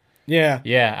TV. Yeah.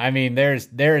 Yeah, I mean, there is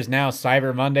now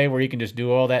Cyber Monday where you can just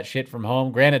do all that shit from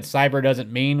home. Granted, cyber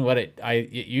doesn't mean what it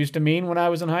used to mean when I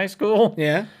was in high school.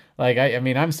 Yeah. Like, I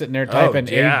mean, I'm sitting there typing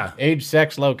yeah. age,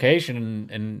 sex, location,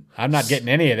 and I'm not getting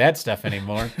any of that stuff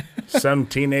anymore. Some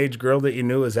teenage girl that you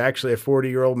knew was actually a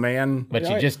 40-year-old man. But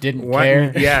you just didn't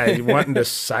care. Yeah, wanting to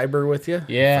cyber with you?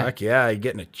 Yeah. Fuck yeah, you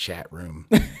get in a chat room.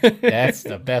 That's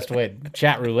the best way.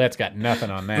 Chat roulette's got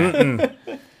nothing on that.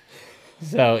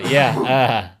 So,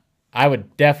 yeah, I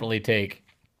would definitely take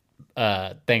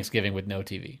Thanksgiving with no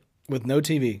TV. With no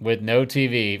TV. With no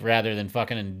TV, rather than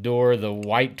fucking endure the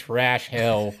white trash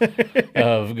hell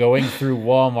of going through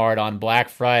Walmart on Black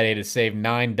Friday to save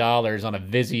 $9 on a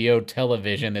Vizio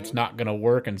television that's not going to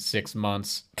work in 6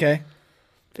 months. Okay.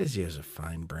 Vizio's a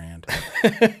fine brand.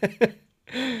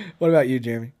 What about you,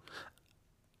 Jeremy?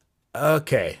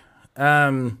 Okay.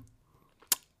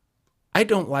 I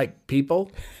don't like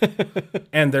people,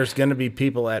 and there's going to be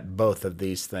people at both of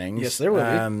these things. Yes, there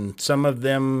will be. Some of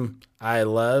them I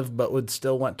love, but would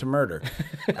still want to murder.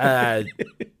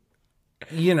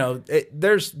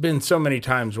 There's been so many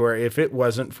times where if it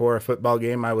wasn't for a football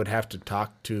game, I would have to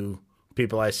talk to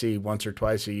people I see once or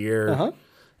twice a year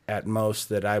at most,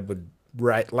 that I would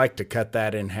like to cut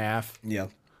that in half. Yeah.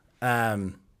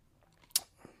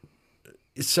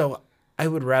 So I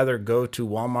would rather go to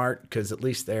Walmart because at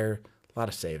least there a lot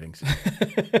of savings.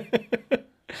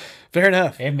 Fair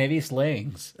enough. And maybe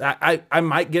slayings. I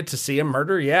might get to see a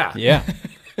murder. Yeah. Yeah.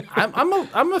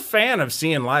 I'm a fan of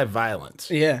seeing live violence.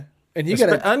 Yeah. And you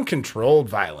got uncontrolled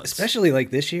violence. especially like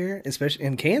this year, especially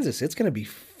in Kansas, it's going to be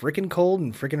freaking cold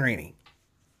and freaking rainy.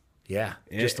 Yeah.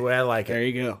 Just the way I like it. There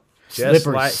you go. Just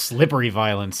like Slippery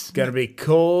violence. gonna be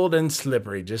cold and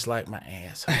slippery, just like my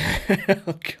ass.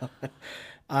 Oh God.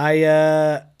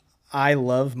 I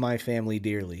love my family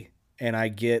dearly, and I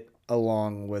get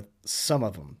along with some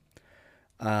of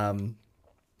them.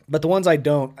 But the ones I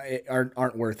don't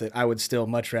aren't worth it. I would still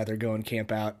much rather go and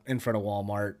camp out in front of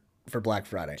Walmart for Black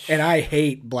Friday. And I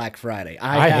hate Black Friday.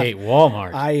 I hate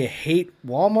Walmart. I hate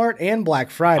Walmart and Black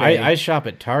Friday. I shop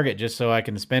at Target just so I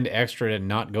can spend extra to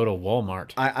not go to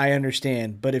Walmart. I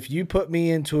understand, but if you put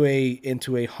me into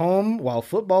a home while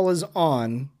football is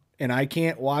on and I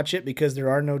can't watch it because there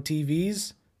are no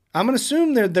TVs, I'm going to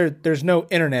assume there's no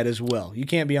internet as well. You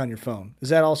can't be on your phone. Is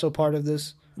that also part of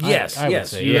this? Yes, I would yes.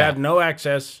 say, You yeah. have no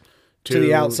access To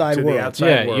the outside world.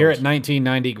 outside world. You're at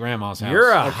 1990 grandma's house.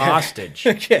 You're a hostage.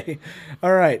 Okay.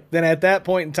 All right. Then at that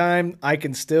point in time, I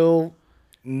can still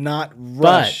not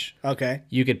rush. Okay.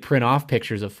 You could print off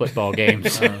pictures of football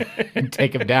games and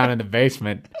take them down in the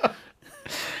basement.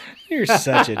 You're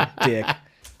such a dick.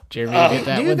 Jeremy, you get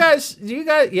that Do you one? guys,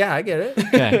 yeah, I get it.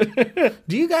 Okay.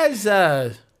 Do you guys,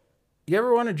 you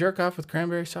ever want to jerk off with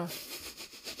cranberry sauce?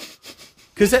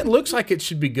 Because that looks like it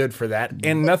should be good for that,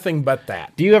 and nothing but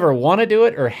that. Do you ever want to do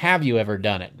it, or have you ever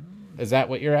done it? Is that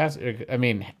what you're asking? I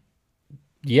mean,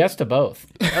 yes to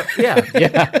both. Yeah.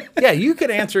 Yeah. Yeah, you could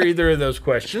answer either of those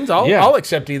questions. I'll Yeah. I'll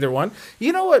accept either one.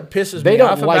 You know what pisses They me don't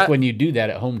off like about when you do that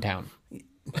at hometown.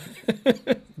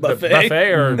 the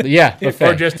buffet or, Yeah, buffet.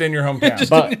 or just in your hometown?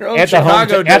 But your own at the,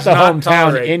 Chicago at does the not hometown,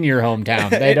 tolerate- in your hometown,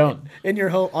 they don't. In your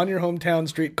home, on your hometown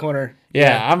street corner.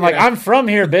 Yeah, I'm like, I'm from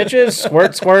here, bitches.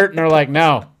 Squirt, squirt. And they're like,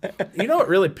 no. You know what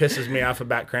really pisses me off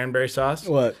about cranberry sauce?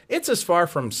 What? It's as far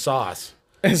from sauce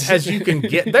as you can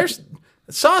get. There's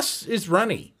sauce is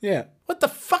runny. Yeah. What the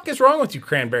fuck is wrong with you,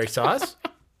 cranberry sauce?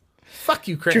 Fuck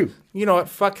you, True. You know what?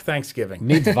 Fuck Thanksgiving.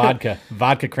 Needs vodka.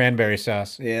 Vodka cranberry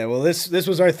sauce. Yeah. Well, this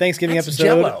was our Thanksgiving That's episode.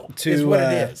 Jell-O is what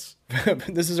it is.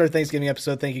 This is our Thanksgiving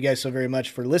episode. Thank you guys so very much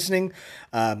for listening.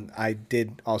 I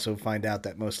did also find out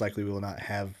that most likely we will not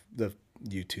have the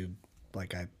YouTube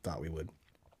like I thought we would.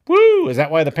 Woo! Is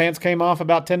that why the pants came off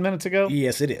about 10 minutes ago?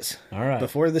 Yes, it is. All right.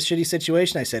 Before this shitty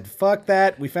situation, I said, fuck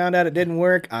that. We found out it didn't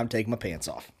work. I'm taking my pants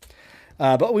off.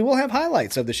 But we will have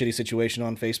highlights of the shitty situation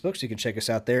on Facebook, so you can check us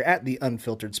out there at the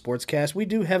Unfiltered Sportscast. We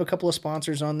do have a couple of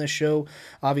sponsors on this show.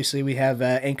 Obviously, we have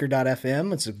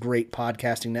Anchor.fm. It's a great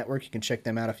podcasting network. You can check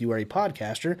them out if you are a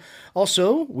podcaster.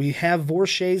 Also, we have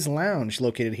Vorshay's Lounge,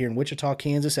 located here in Wichita,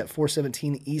 Kansas at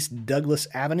 417 East Douglas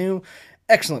Avenue.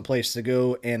 Excellent place to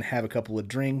go and have a couple of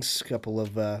drinks, a couple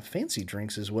of fancy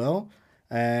drinks as well.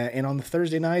 And on the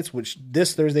Thursday nights, which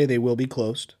this Thursday they will be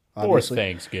closed. For Obviously,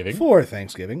 Thanksgiving. For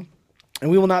Thanksgiving. And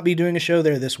we will not be doing a show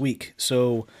there this week.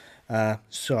 So,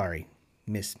 sorry.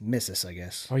 Miss us, I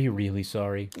guess. Are you really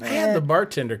sorry? I had the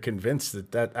bartender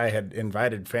convinced that I had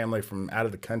invited family from out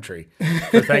of the country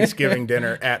for Thanksgiving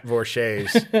dinner at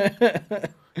Vorshay's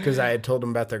because I had told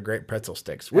them about their great pretzel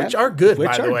sticks, which are good,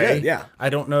 Which by the are way. good, yeah. I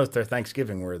don't know if they're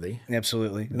Thanksgiving worthy.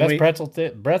 Absolutely. Best pretzel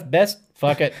best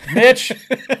fuck it. Mitch.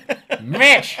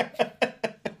 Mitch.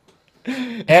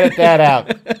 Edit that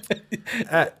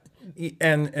out.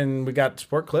 And we got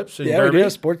sport clips and Yeah, derby. we do.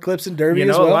 Sport clips and derby You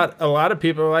know, as well. a lot of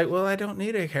people are like, well, I don't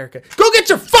need a haircut. Go get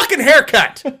your fucking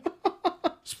haircut.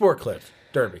 Sport clips,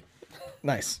 derby.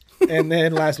 Nice. And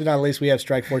then last but not least, we have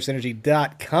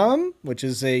StrikeForceEnergy.com, which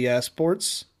is a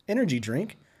sports energy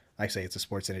drink. I say it's a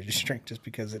sports energy drink just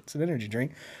because it's an energy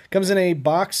drink. Comes in a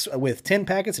box with 10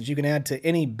 packets that you can add to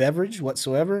any beverage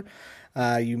whatsoever.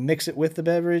 You mix it with the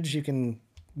beverage. You can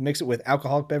mix it with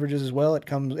alcoholic beverages as well. It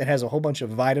has a whole bunch of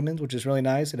vitamins, which is really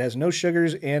nice. It has no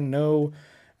sugars and no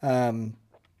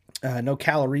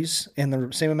calories and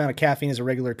the same amount of caffeine as a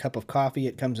regular cup of coffee.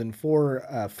 It comes in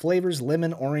 4 flavors: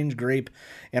 lemon, orange, grape,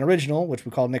 and original, which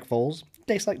we call Nick Foles.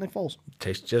 Tastes like Nick Foles.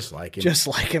 Tastes just like him. Just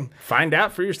like him. Find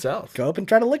out for yourself. Go up and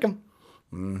try to lick him.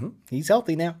 Mm-hmm. He's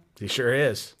healthy now. He sure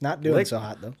is. Not doing so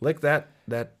hot, though. Lick that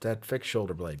fixed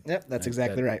shoulder blade. Yep, that's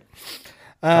exactly right.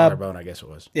 Collarbone, I guess it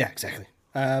was. Yeah, exactly.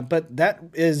 But that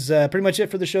is pretty much it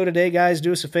for the show today, guys.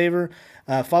 Do us a favor.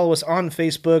 Follow us on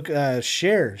Facebook.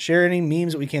 Share any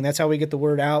memes that we can. That's how we get the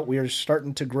word out. We are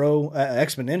starting to grow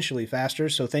exponentially faster.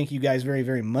 So thank you guys very,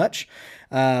 very much.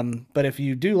 But if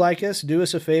you do like us, do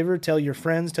us a favor. Tell your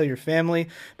friends, tell your family.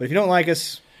 But if you don't like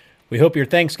us, We hope your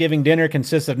Thanksgiving dinner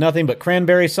consists of nothing but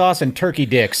cranberry sauce and turkey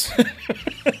dicks.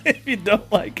 if you don't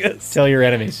like us. Tell your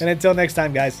enemies. And until next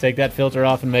time, guys, Take that filter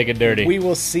off and make it dirty. we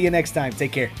will see you next time.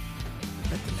 Take care.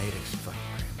 Let the natives fucking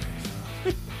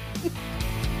cranberry sauce.